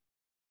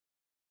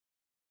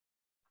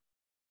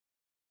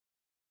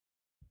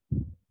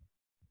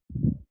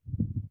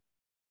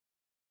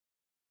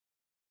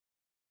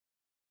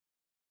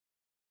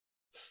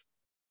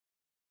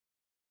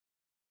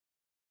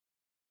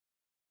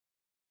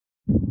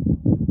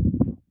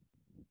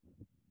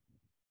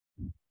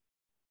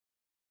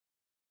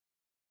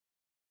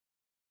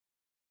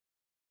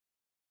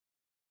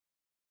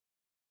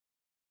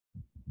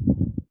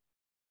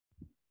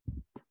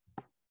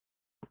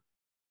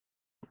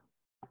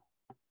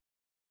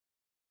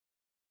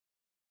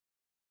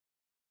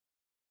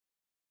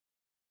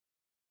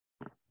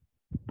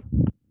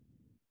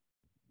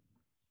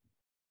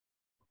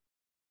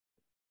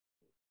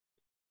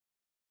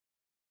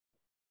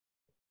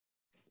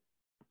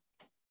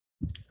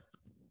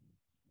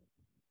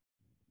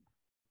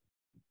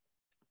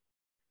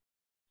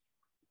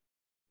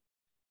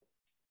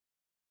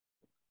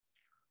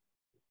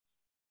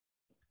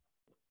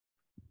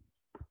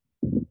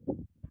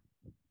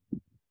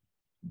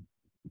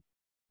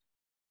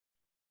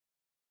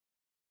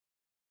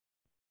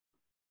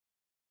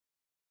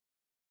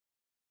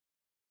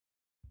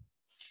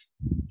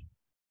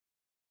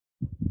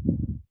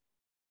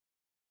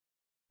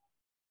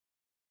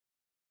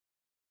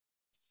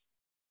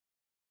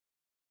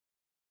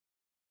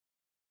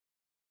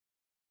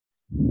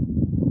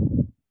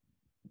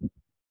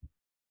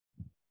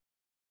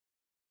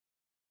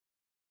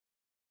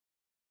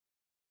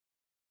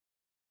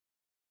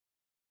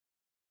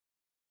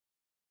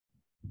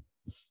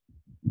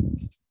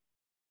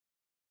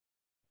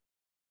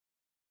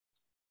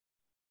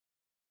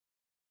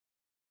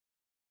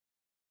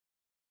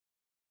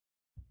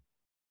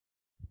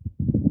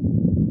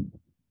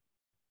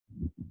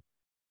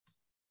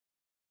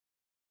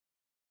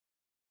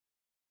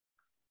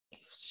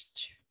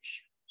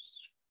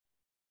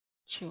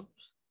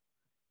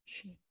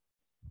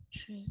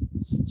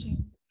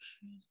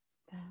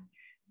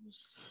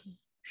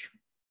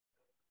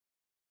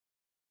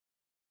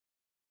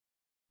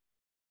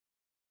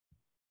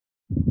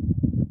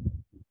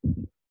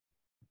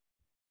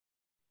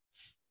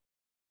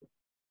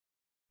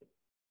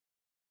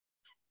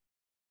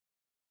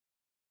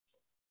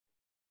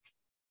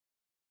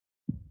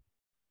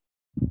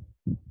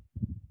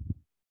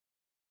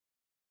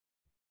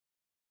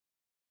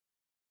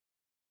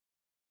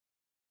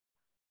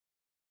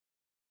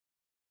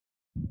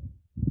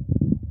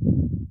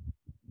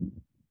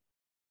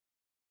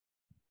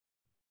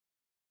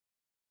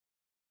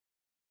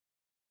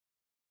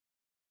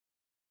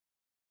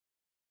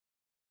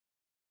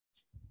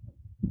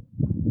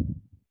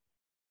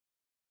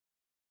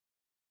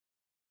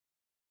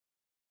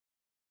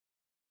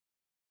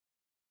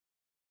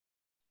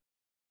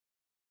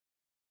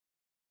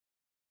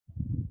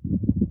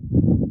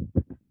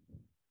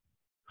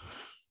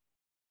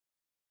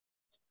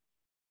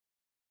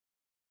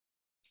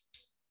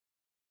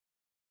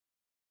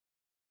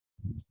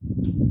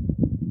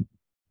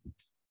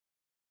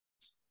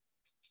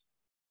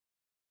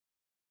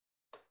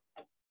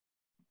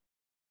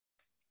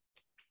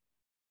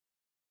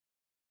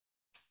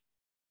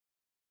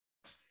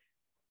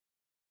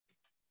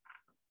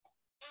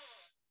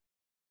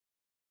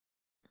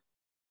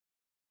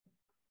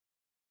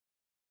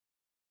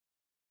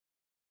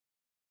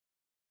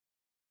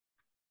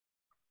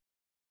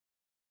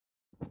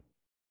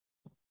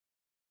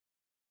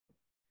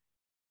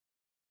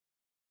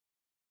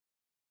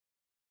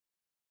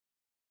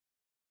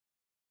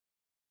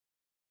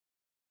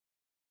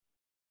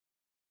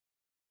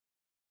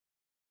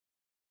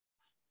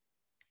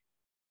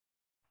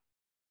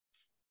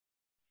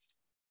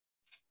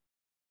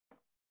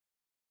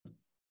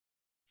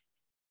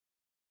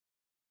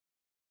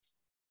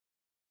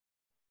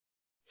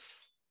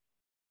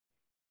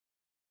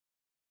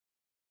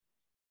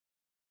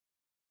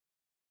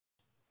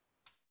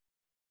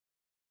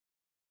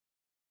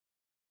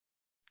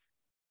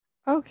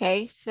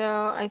 Okay,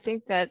 so I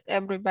think that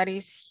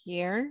everybody's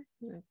here.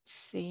 Let's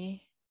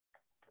see.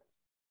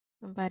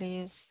 Nobody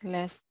is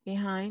left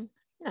behind.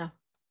 No,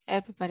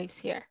 everybody's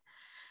here.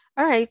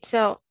 All right,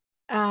 so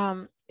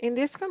in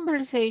this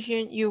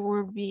conversation, you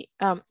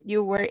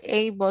were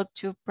able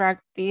to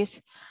practice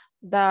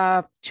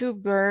the two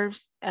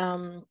verbs,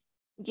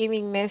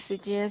 giving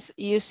messages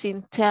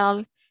using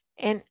tell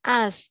and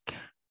ask.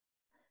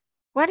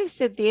 What is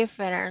the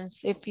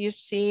difference if you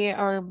see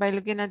or by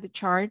looking at the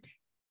chart?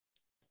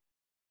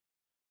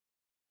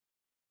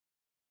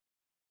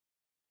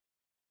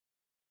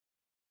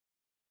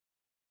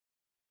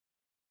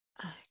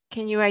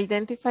 Can you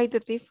identify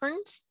the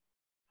difference?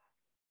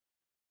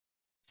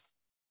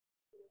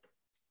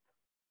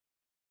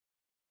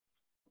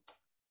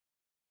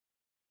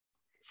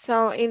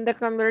 So in the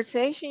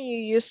conversation, you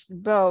use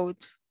both,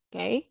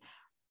 okay?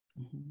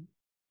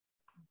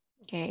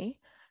 Okay,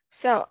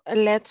 so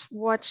let's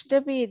watch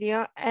the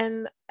video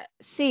and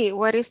see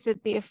what is the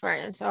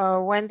difference,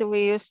 or when do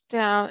we use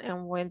tell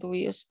and when do we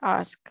use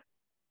ask?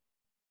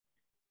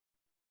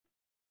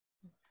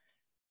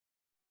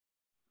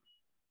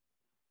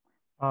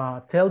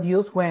 Tell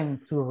used when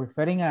to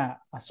referring a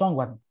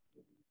someone.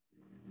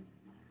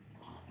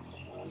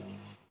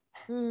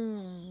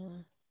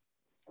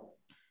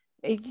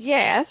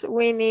 Yes,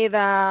 we need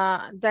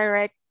a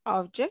direct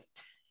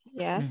object.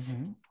 Yes.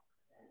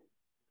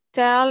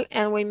 Tell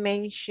and we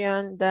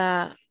mention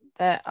the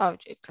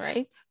object,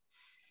 right?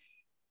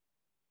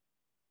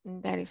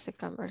 And that is the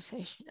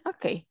conversation.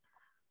 Okay,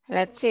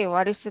 let's see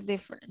what is the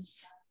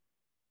difference.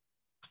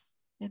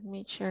 Let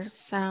me share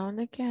sound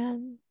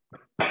again.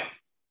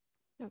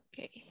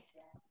 Okay.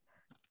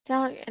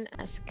 Tell and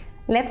ask.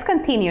 Let's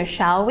continue,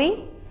 shall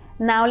we?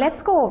 Now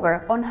let's go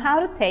over on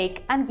how to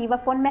take and give a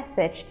phone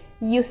message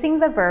using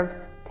the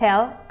verbs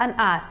tell and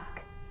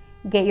ask.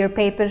 Get your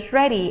papers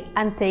ready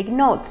and take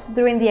notes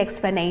during the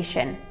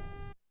explanation.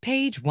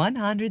 Page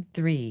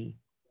 103,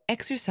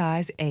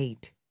 Exercise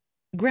 8,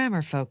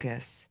 Grammar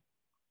Focus.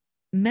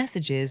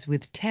 Messages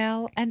with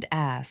tell and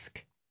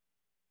ask.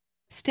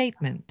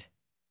 Statement.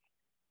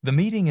 The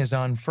meeting is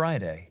on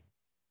Friday.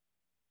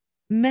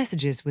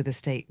 Messages with a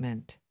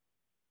statement.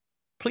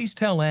 Please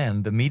tell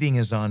Ann the meeting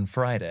is on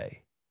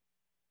Friday.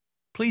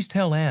 Please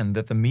tell Ann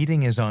that the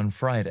meeting is on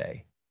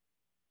Friday.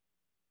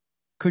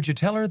 Could you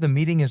tell her the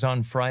meeting is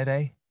on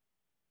Friday?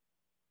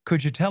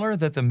 Could you tell her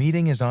that the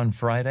meeting is on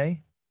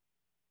Friday?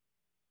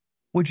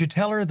 Would you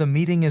tell her the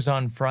meeting is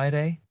on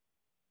Friday?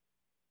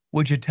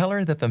 Would you tell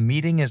her that the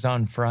meeting is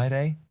on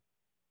Friday?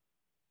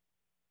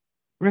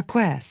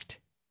 Request.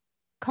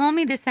 Call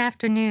me this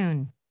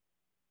afternoon.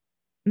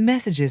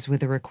 Messages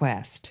with a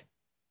request.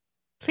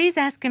 Please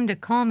ask him to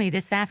call me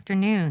this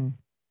afternoon.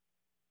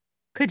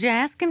 Could you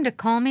ask him to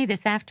call me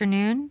this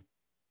afternoon?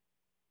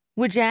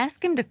 Would you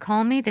ask him to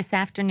call me this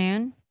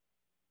afternoon?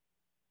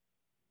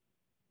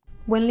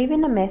 When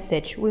leaving a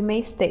message, we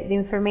may state the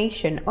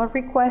information or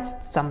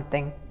request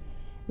something.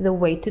 The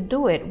way to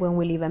do it when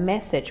we leave a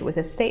message with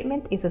a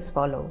statement is as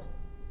follows.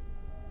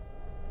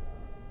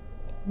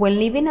 When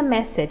leaving a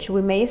message,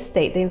 we may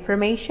state the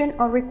information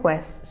or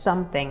request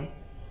something.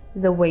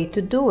 The way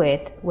to do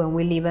it when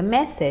we leave a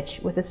message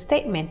with a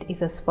statement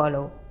is as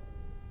follows.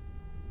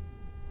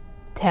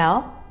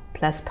 Tell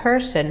plus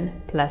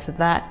person plus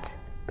that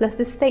plus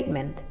the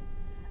statement.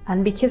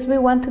 And because we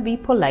want to be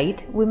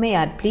polite, we may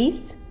add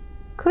please,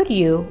 could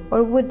you,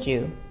 or would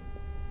you.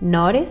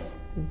 Notice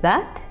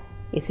that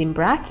is in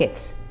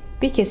brackets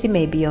because it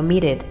may be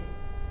omitted.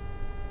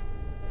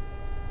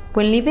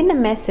 When leaving a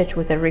message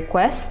with a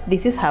request,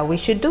 this is how we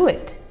should do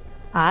it.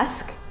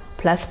 Ask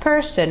plus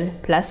person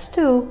plus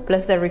to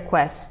plus the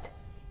request.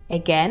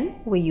 Again,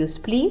 we use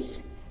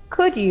please,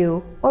 could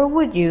you, or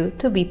would you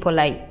to be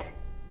polite.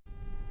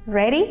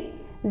 Ready?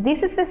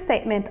 This is the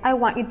statement I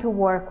want you to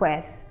work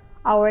with.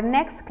 Our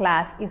next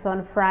class is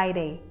on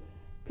Friday.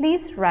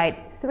 Please write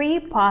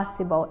 3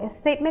 possible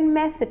statement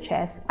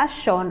messages as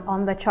shown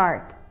on the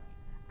chart.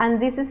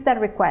 And this is the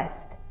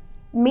request.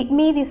 Meet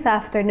me this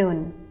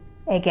afternoon.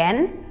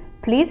 Again,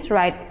 please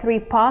write 3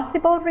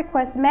 possible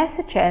request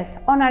messages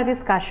on our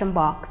discussion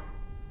box.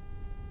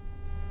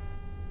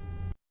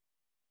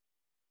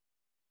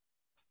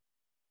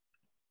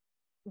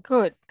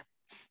 Good.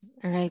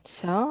 All right,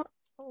 so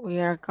we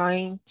are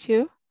going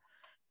to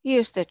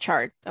use the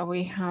chart that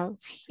we have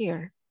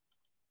here.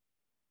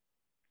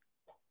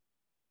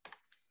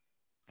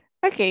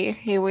 Okay,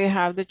 here we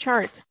have the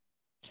chart.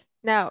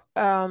 Now,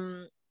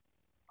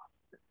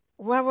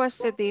 what was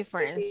the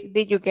difference?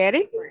 Did you get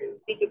it?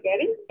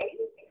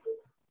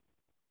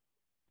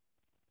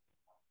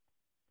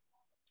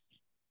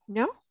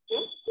 No?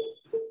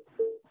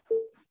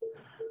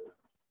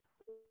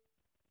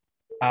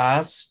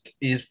 Ask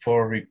is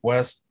for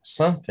request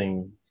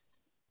something.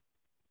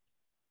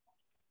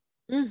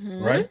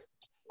 Mm-hmm. Right?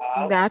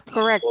 That's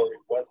correct. For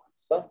request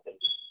something.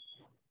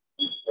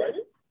 Right?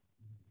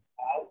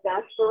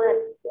 That's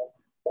correct.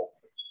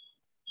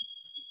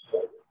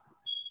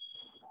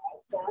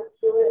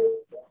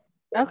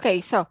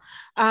 Okay, so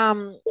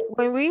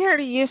when we are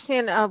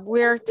using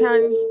weird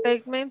turn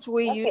statements,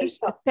 we use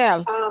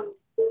tell.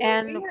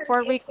 And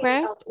for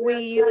request, we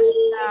use,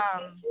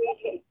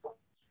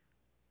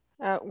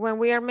 when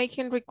we are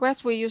making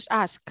requests, we use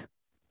ask.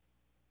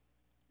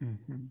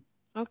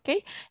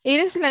 Okay, it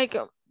is like,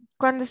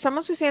 cuando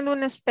estamos haciendo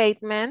un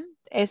statement,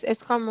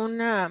 es como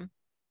una,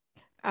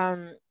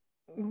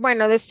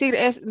 bueno, decir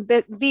es,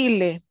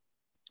 dile,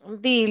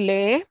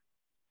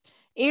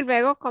 y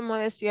luego, como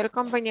decía el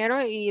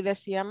compañero y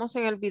decíamos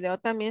en el video,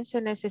 también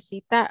se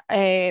necesita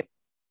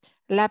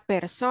la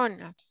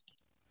persona.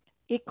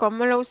 ¿Y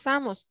cómo lo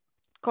usamos?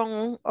 Con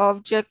un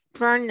object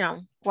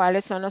pronoun.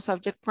 ¿Cuáles son los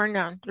object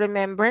pronouns?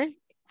 Remember,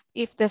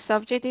 if the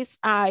subject is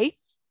I,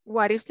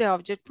 what is the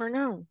object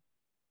pronoun?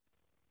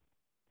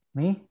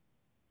 Me.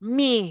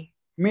 Me.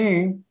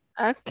 Me.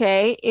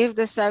 Okay, if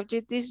the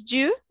subject is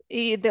you,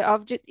 the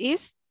object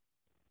is?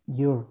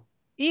 You.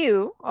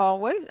 You,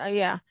 always,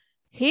 yeah.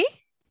 He?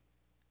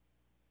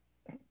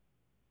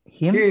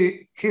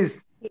 Him.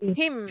 His.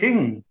 Him.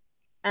 Him.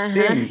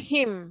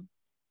 Him.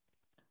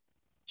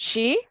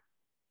 She?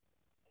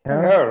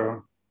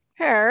 Her.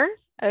 Her,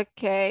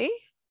 okay.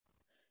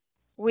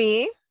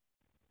 We?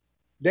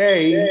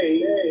 They.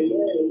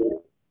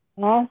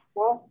 Our.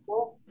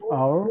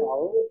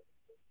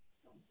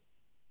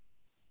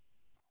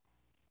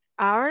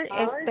 Our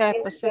es the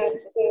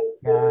possessive.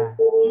 Yeah.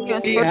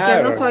 Niños, ¿por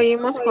qué nos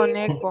oímos con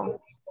eco?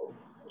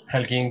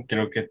 Alguien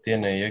creo que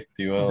tiene ahí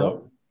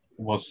activado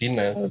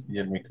bocinas y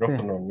el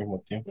micrófono al mismo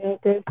tiempo. Creo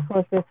que es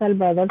José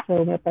Salvador,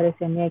 pero me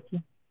aparece a mí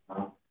aquí.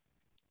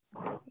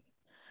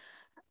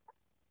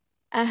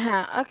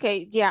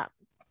 Okay, yeah.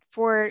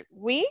 For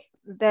we,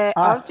 the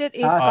Us, object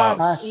is us, us.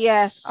 us.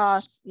 Yes,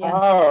 us. Yes.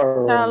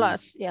 Our. Tell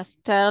us. Yes,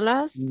 tell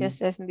us. Yes,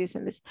 this and this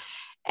and this.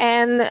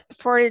 And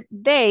for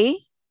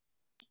they.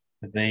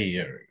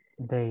 There.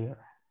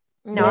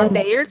 No,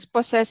 they is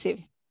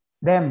possessive.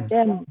 Them.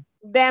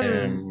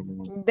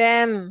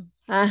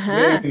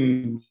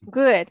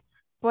 Good.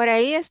 Por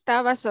ahí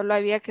estaba, solo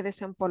había que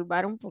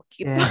desempolvar un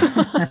poquito.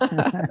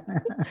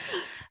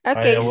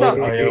 Okay,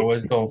 I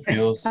always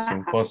confuse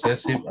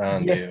possessive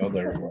and the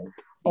other one.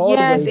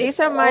 Yes, it's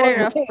a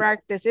matter of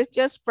practice. It's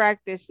just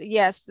practice.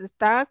 Yes,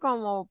 está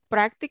como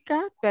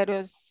práctica,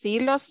 pero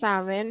sí lo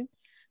saben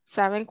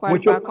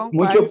cuál va con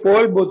cuál. Mucho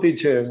polvo,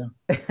 teacher.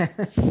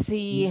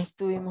 Sí,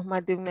 estuvimos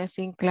más de un mes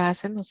sin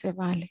clase, no se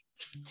vale.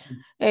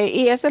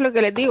 Y eso es lo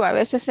que les digo, a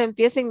veces se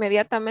empieza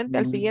inmediatamente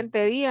al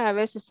siguiente día, a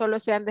veces solo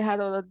se han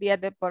dejado 2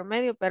 días de por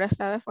medio, pero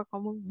esta vez fue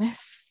como un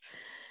mes.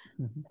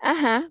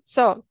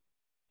 So,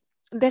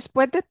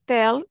 Después de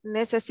tell,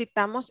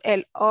 necesitamos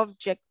el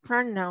object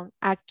pronoun.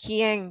 ¿A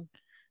quién?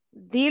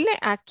 Dile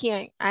a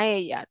quién. A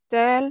ella.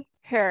 Tell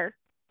her.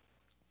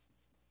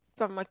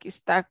 Como aquí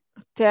está.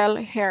 Tell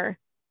her.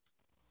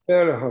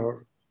 Tell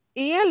her.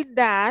 Y el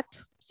that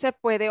se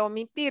puede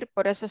omitir.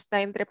 Por eso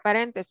está entre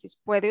paréntesis.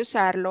 Puede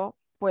usarlo,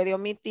 puede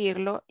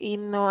omitirlo y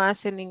no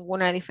hace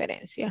ninguna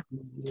diferencia.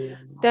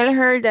 Tell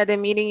her that the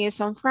meeting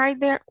is on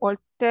Friday or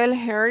tell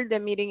her the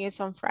meeting is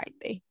on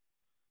Friday.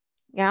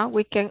 Yeah,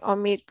 we can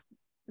omit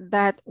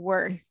that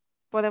word.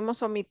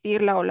 Podemos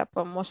omitirla o la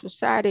podemos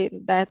usar y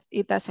that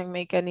it doesn't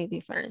make any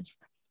difference.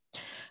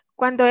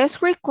 Cuando es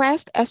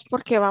request es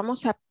porque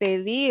vamos a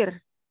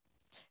pedir,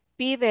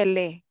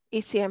 pídele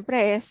y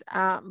siempre es,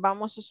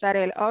 vamos a usar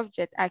el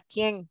object, ¿a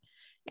quién?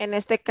 En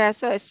este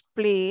caso es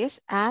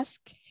please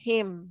ask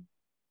him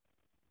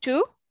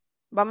to.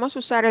 Vamos a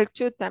usar el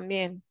to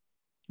también.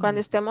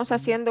 Cuando estemos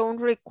haciendo un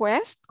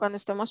request, cuando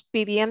estemos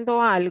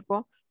pidiendo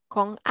algo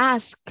con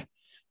ask,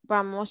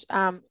 vamos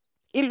a...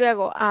 y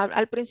luego,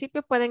 al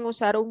principio pueden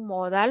usar un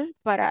modal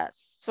para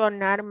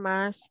sonar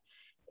más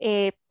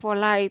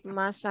polite,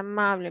 más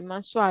amable,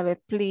 más suave.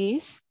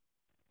 Please,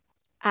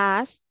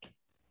 ask,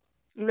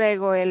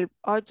 luego el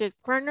object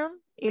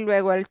pronoun y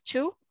luego el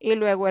to y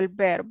luego el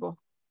verbo.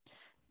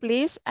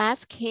 Please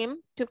ask him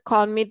to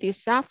call me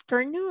this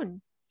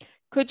afternoon.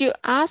 Could you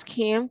ask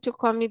him to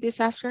call me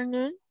this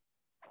afternoon?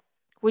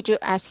 Would you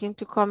ask him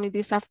to call me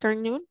this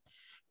afternoon?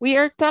 We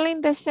are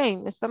telling the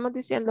same. Estamos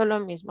diciendo lo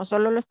mismo.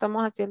 Solo lo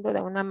estamos haciendo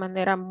de una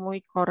manera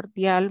muy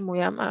cordial,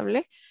 muy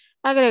amable,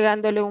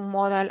 agregándole un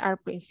modal al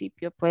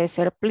principio. Puede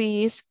ser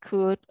please,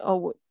 could o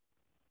would.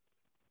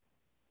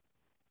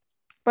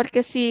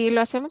 Porque si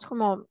lo hacemos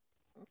como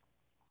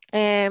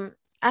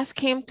ask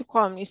him to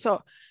call me.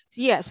 So,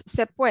 yes,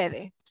 se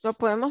puede. So,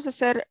 podemos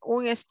hacer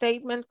un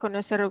statement con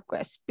ese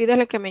request.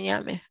 Pídele que me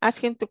llame.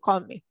 Ask him to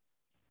call me.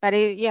 But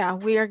yeah,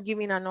 we are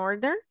giving an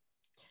order.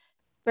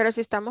 Pero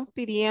si estamos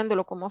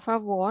pidiéndolo como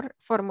favor,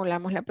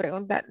 formulamos la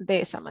pregunta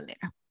de esa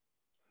manera.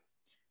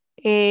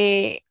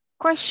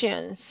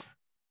 Questions.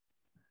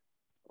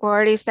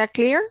 Or is that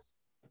clear?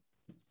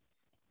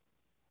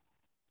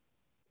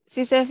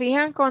 Si se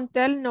fijan con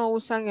tell no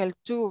usan el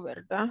to,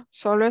 ¿verdad?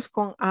 Solo es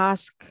con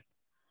ask.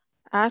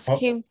 Ask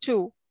him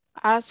to.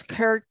 Ask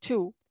her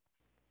to.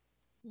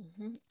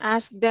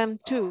 Ask them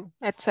to,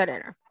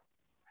 etc.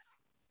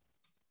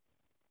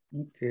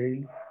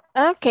 Okay.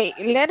 Okay,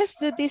 let us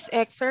do this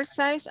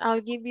exercise.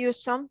 I'll give you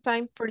some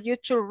time for you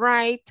to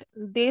write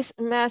these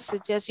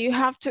messages. You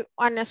have to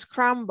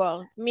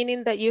unscramble,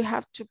 meaning that you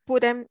have to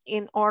put them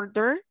in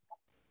order.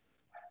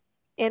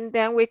 And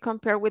then we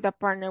compare with a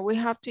partner. We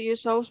have to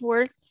use those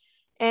words.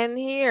 And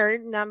here,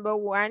 number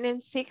 1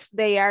 and 6,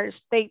 they are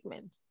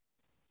statements.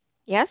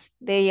 Yes,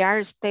 they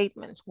are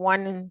statements,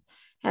 1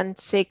 and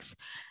 6.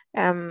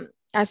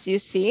 As you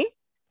see,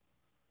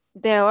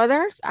 the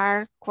others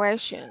are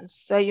questions.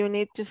 So you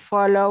need to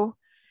follow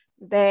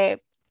the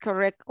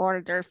correct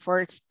order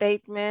for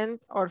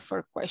statement or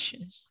for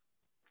questions.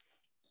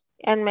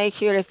 And make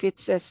sure if it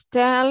says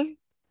tell,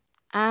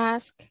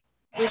 ask,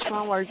 which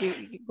one were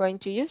you going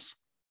to use?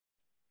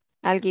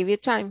 I'll give you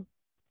time.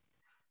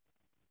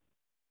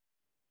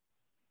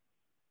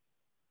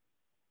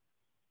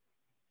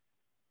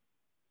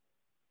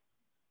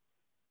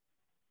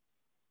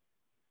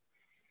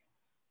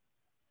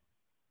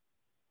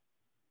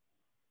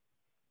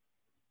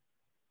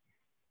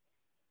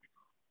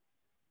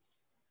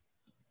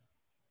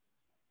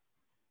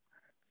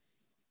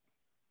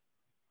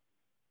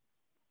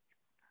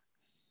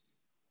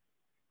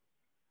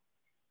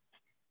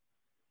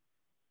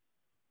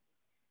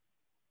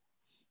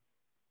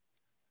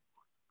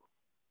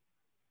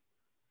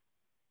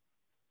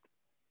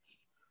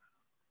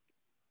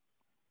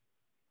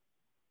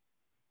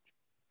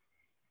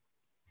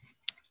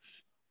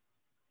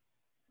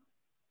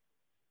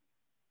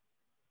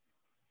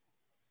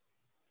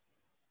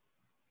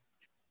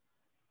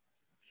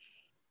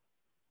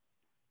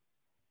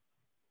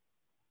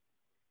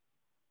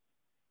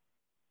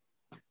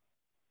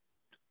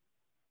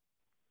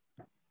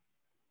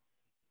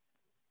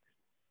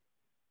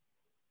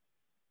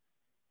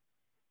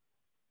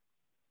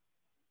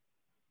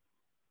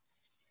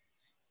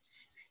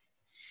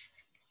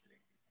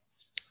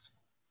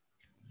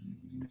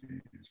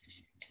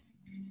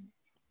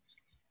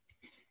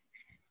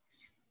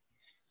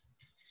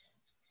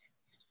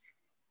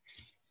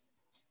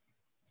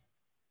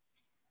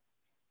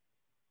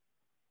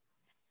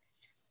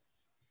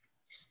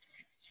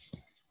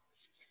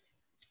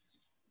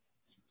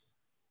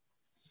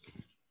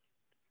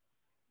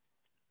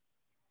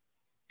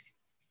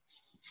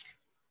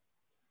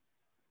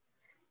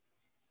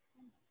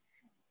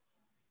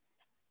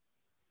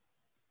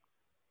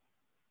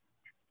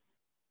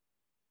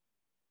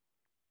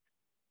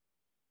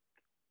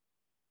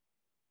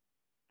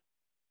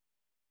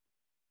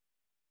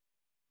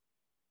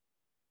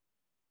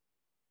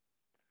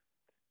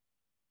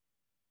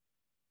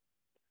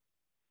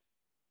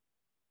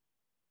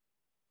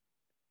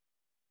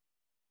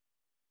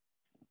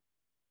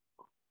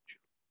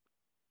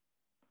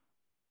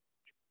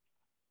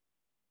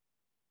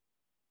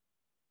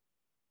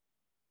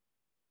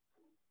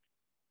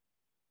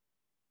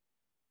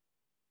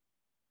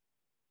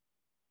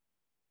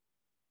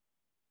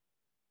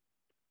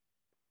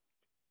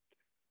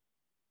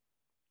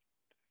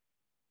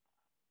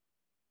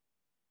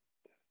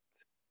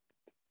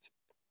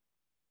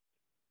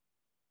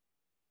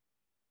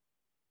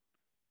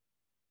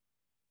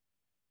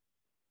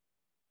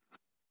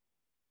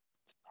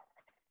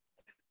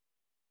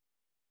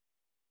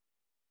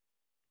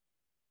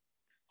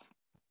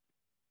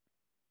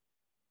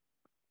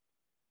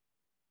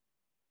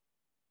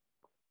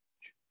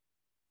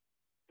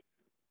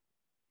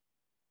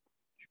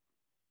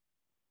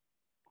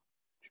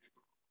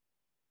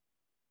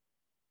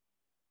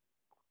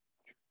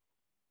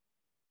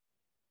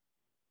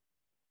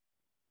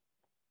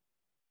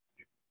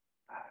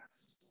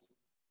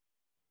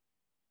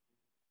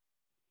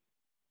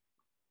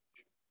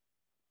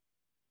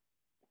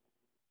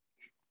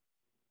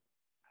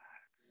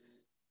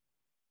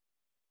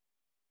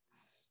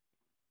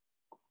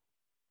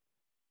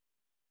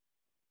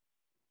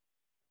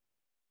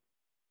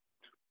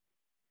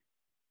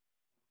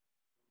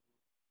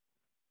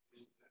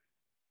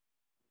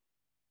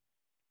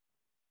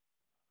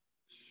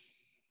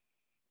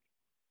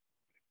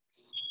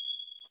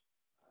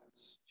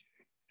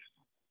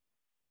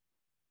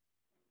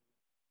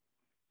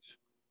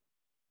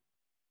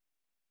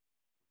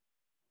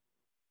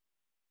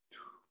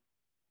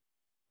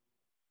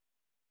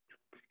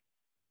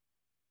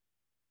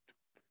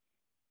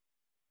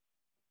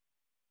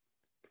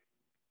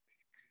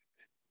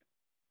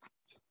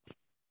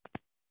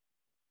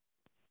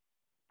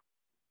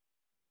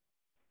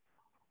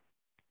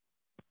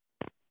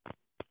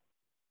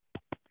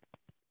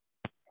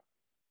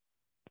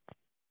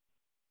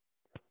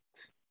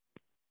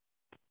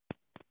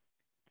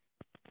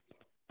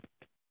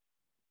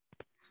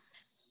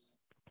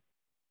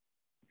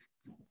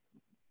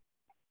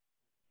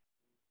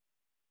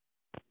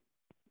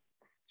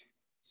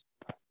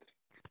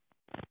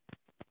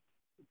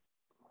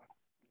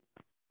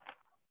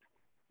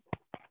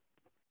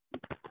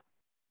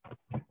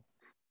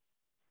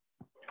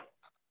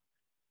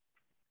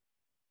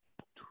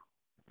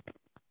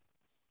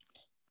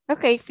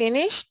 Okay,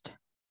 finished?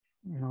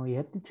 No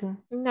yet, teacher.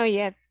 No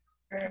yet.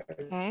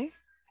 Okay.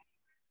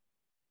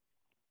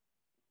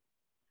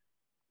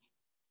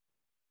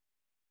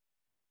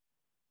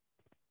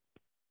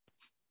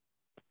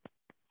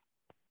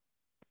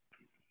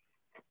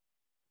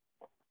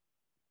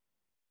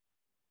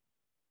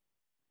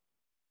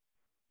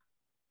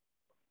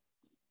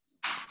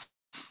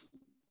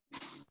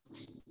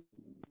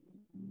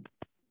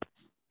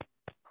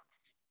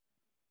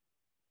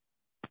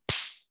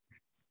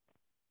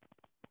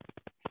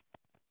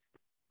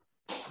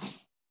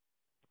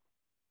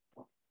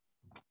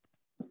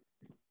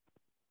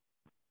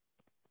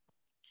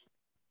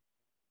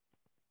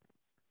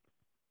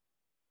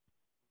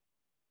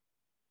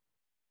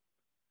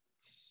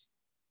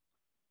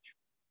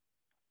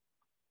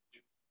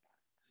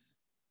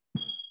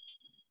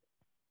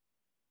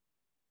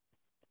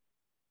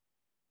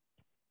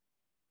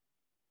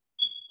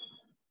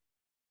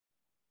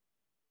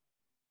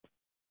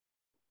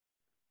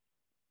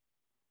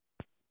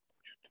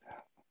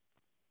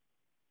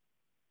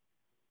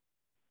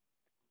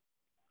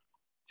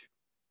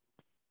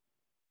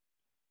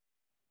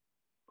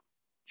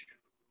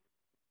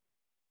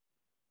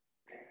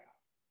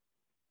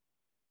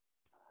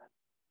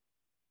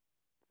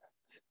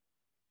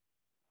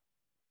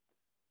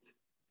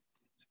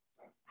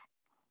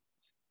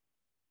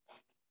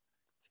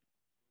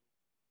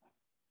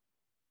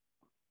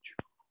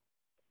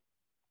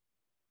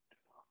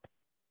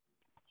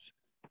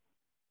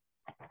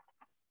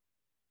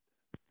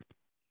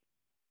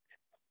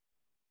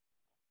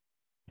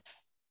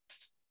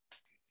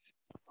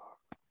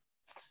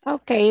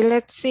 Okay,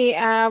 let's see.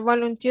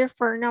 Volunteer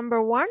for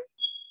number 1.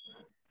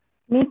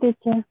 Me,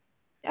 teacher.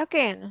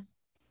 Okay.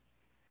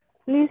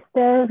 Please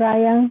tell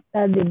Ryan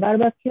that the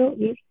barbecue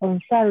is on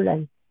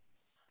Saturday.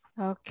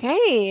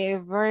 Okay,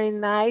 very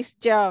nice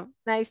job.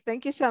 Nice,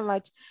 thank you so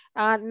much.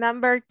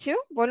 Number 2,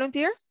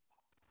 volunteer.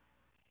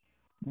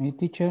 Me,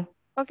 teacher.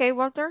 Okay,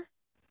 Walter.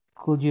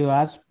 Could you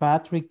ask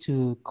Patrick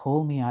to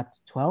call me at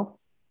 12?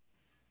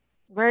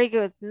 Very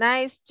good.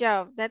 Nice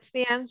job. That's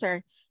the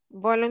answer.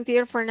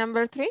 Volunteer for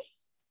number 3.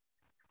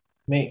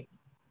 Me.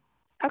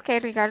 Okay,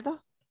 Ricardo.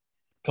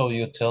 Could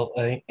you tell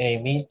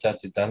Amy that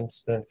the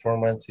dance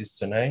performance is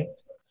tonight?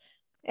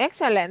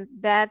 Excellent.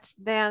 That's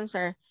the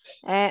answer.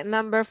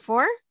 Number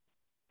 4,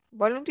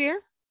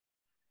 volunteer.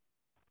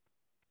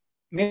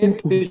 Me,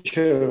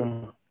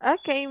 teacher.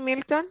 Okay,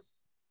 Milton.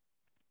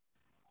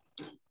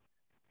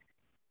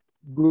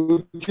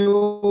 Could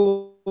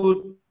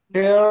you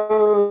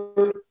tell,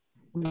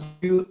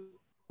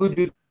 could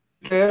you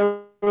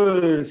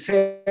tell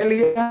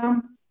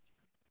Celia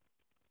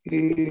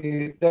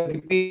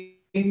that the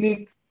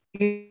picnic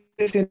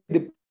is in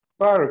the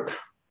park?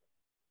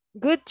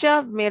 Good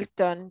job,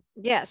 Milton.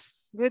 Yes,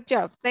 good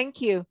job.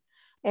 Thank you.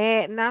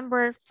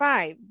 Number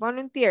 5,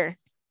 volunteer.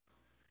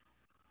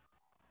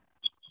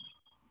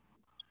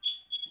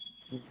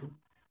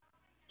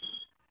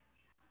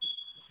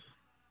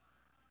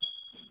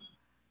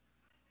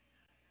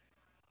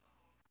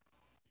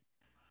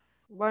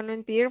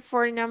 Volunteer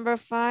for number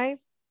 5.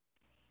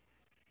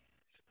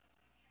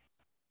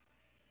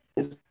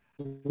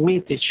 Me,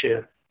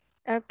 teacher.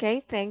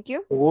 Okay, thank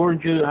you.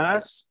 Would you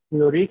ask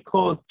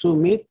Noriko to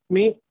meet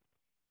me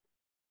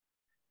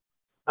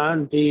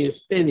at the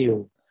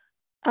stadium?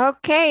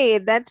 Okay,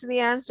 that's the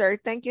answer.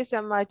 Thank you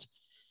so much.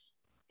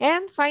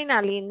 And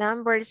finally,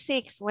 number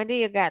 6, what do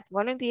you got?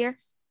 Volunteer.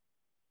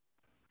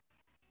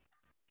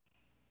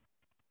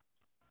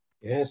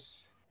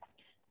 Yes.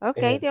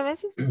 Okay,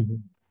 Diomedes.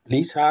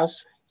 Please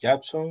ask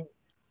Jackson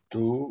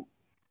to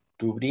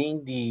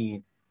bring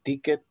the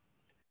ticket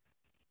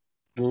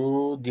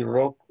to the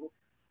rock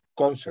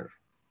concert.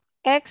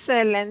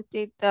 Excellent,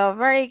 Tito.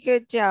 Very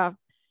good job.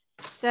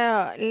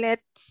 So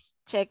let's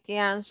check the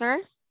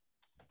answers.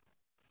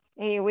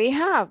 Here we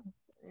have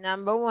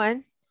number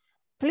 1.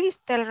 Please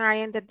tell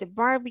Ryan that the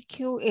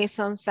barbecue is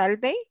on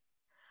Saturday.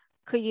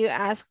 Could you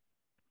ask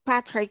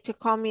Patrick to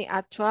call me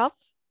at 12?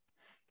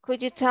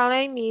 Could you tell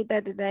Amy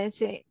that the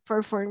dancing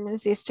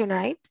performance is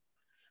tonight?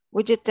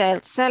 Would you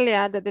tell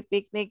Celia that the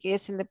picnic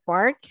is in the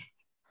park?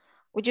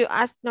 Would you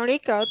ask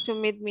Noriko to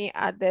meet me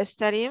at the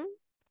stadium?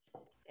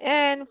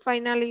 And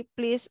finally,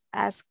 please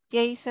ask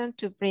Jason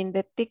to bring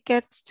the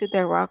tickets to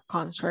the rock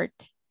concert.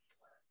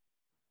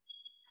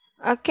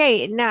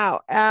 Okay,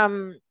 now,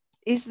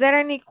 is there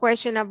any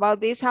question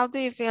about this? How do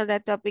you feel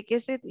that topic?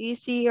 Is it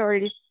easy or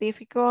is it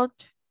difficult?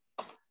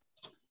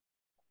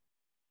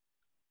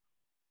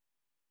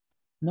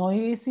 No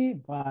easy,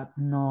 but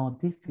no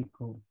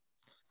difficult.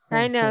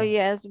 I know,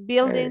 yes.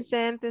 Building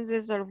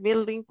sentences or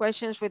building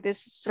questions with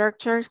this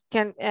structure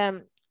can,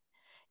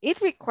 it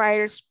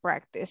requires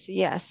practice,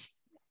 yes.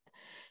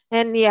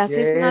 And yes,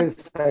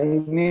 it's not. I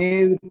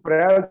need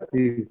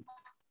practice.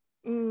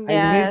 Yes.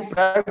 I need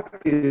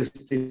practice,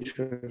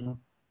 teacher.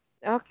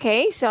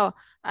 Okay, so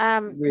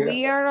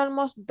we are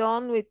almost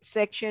done with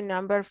section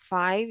number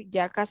 5.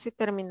 Ya casi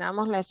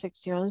terminamos la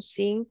sección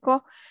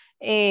 5.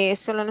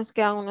 Solo nos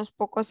quedan unos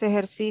pocos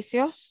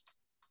ejercicios.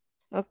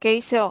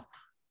 Ok, so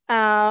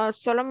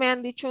solo me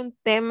han dicho un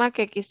tema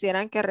que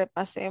quisieran que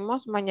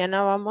repasemos.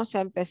 Mañana vamos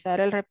a empezar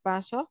el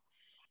repaso.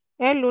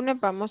 El lunes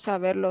vamos a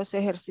ver los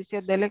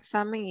ejercicios del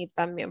examen y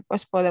también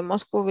pues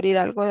podemos cubrir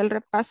algo del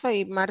repaso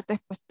y martes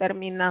pues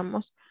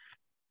terminamos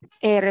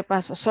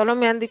repaso. Solo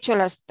me han dicho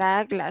las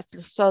tags, las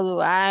so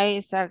do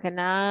I, so can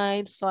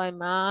I, so am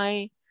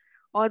I,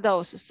 all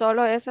those.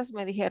 Solo esas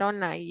me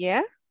dijeron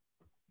ayer.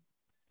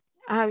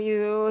 Have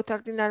you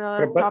talked in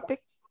another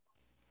topic?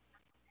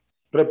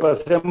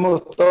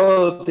 Repasemos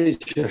todo,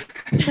 teacher.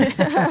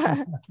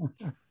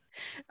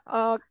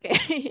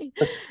 Okay.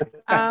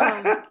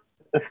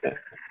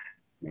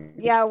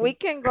 Yeah, we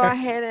can go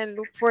ahead and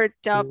look for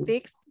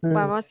topics.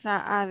 Vamos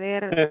a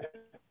ver.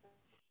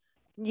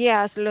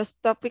 Yes, los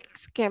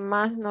topics que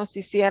más nos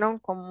hicieron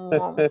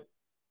como...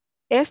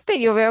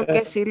 yo veo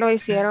que sí lo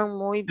hicieron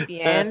muy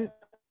bien.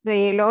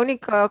 Sí, lo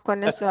único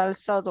con eso, al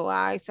so do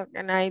I, so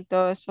can I,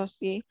 todo eso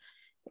sí.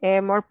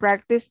 More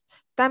practice.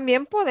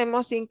 También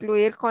podemos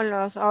incluir con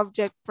los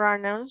object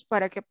pronouns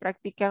para que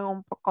practiquen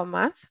un poco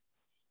más.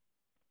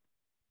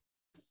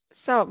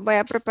 So, voy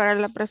a preparar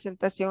la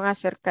presentación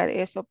acerca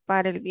de eso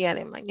para el día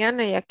de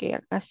mañana, ya que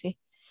ya casi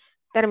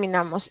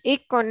terminamos.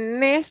 Y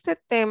con este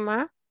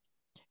tema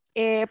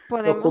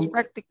podemos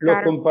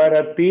practicar. Los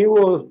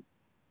comparativos.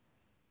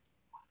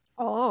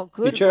 Oh,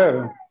 good.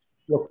 Teacher,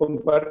 los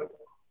comparativos,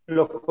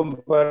 los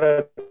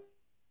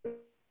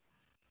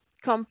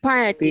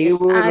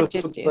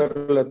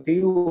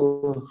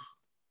superlativos.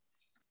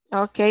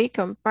 Okay,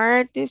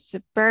 comparatives,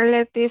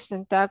 superlatives,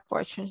 and tag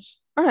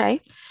questions. All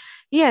right.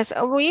 Yes,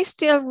 we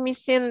still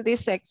missing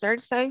this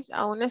exercise.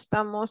 Aún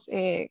estamos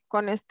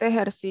con este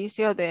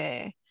ejercicio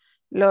de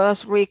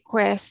los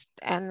requests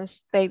and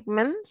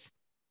statements.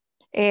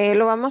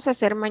 Lo vamos a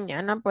hacer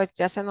mañana, pues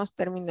ya se nos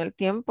terminó el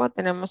tiempo.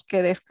 Tenemos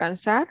que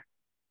descansar.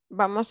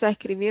 Vamos a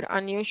escribir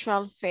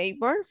unusual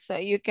favors. So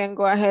you can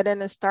go ahead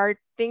and start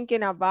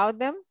thinking about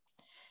them.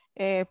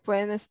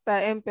 Pueden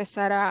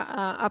empezar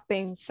a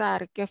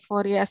pensar qué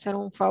podría ser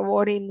un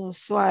favor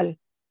inusual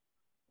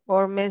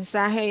o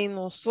mensaje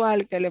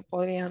inusual que le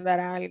podrían dar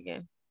a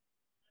alguien.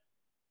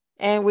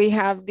 And we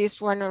have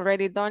this one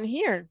already done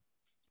here.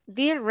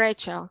 Dear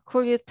Rachel,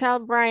 could you tell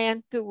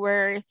Brian to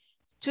wear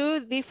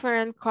 2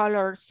 different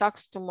colored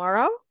socks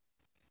tomorrow?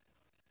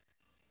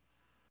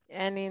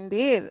 And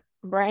indeed,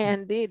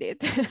 Brian did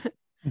it.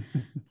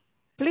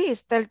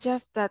 Please tell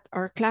Jeff that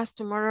our class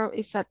tomorrow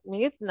is at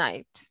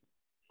midnight.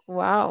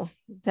 Wow,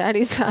 that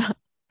is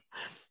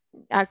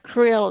a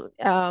cruel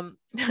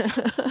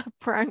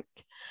prank.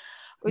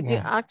 Would you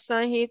ask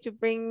Sanhi to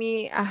bring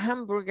me a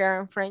hamburger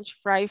and French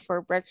fry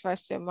for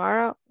breakfast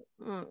tomorrow?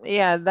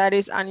 Yeah, that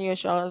is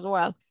unusual as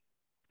well.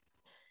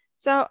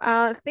 So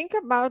think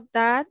about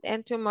that,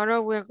 and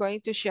tomorrow we're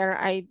going to share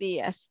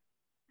ideas.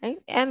 Right?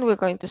 And we're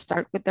going to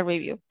start with the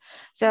review.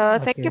 So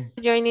thank you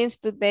for joining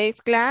today's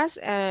class,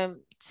 and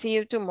see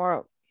you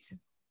tomorrow.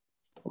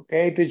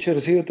 Okay, teacher,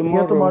 see you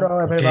tomorrow. See you tomorrow,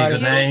 everybody.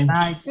 Okay, good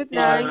night. Good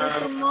night.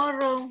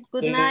 Tomorrow.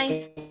 Good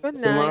night. Good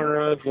night.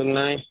 Tomorrow, good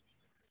night.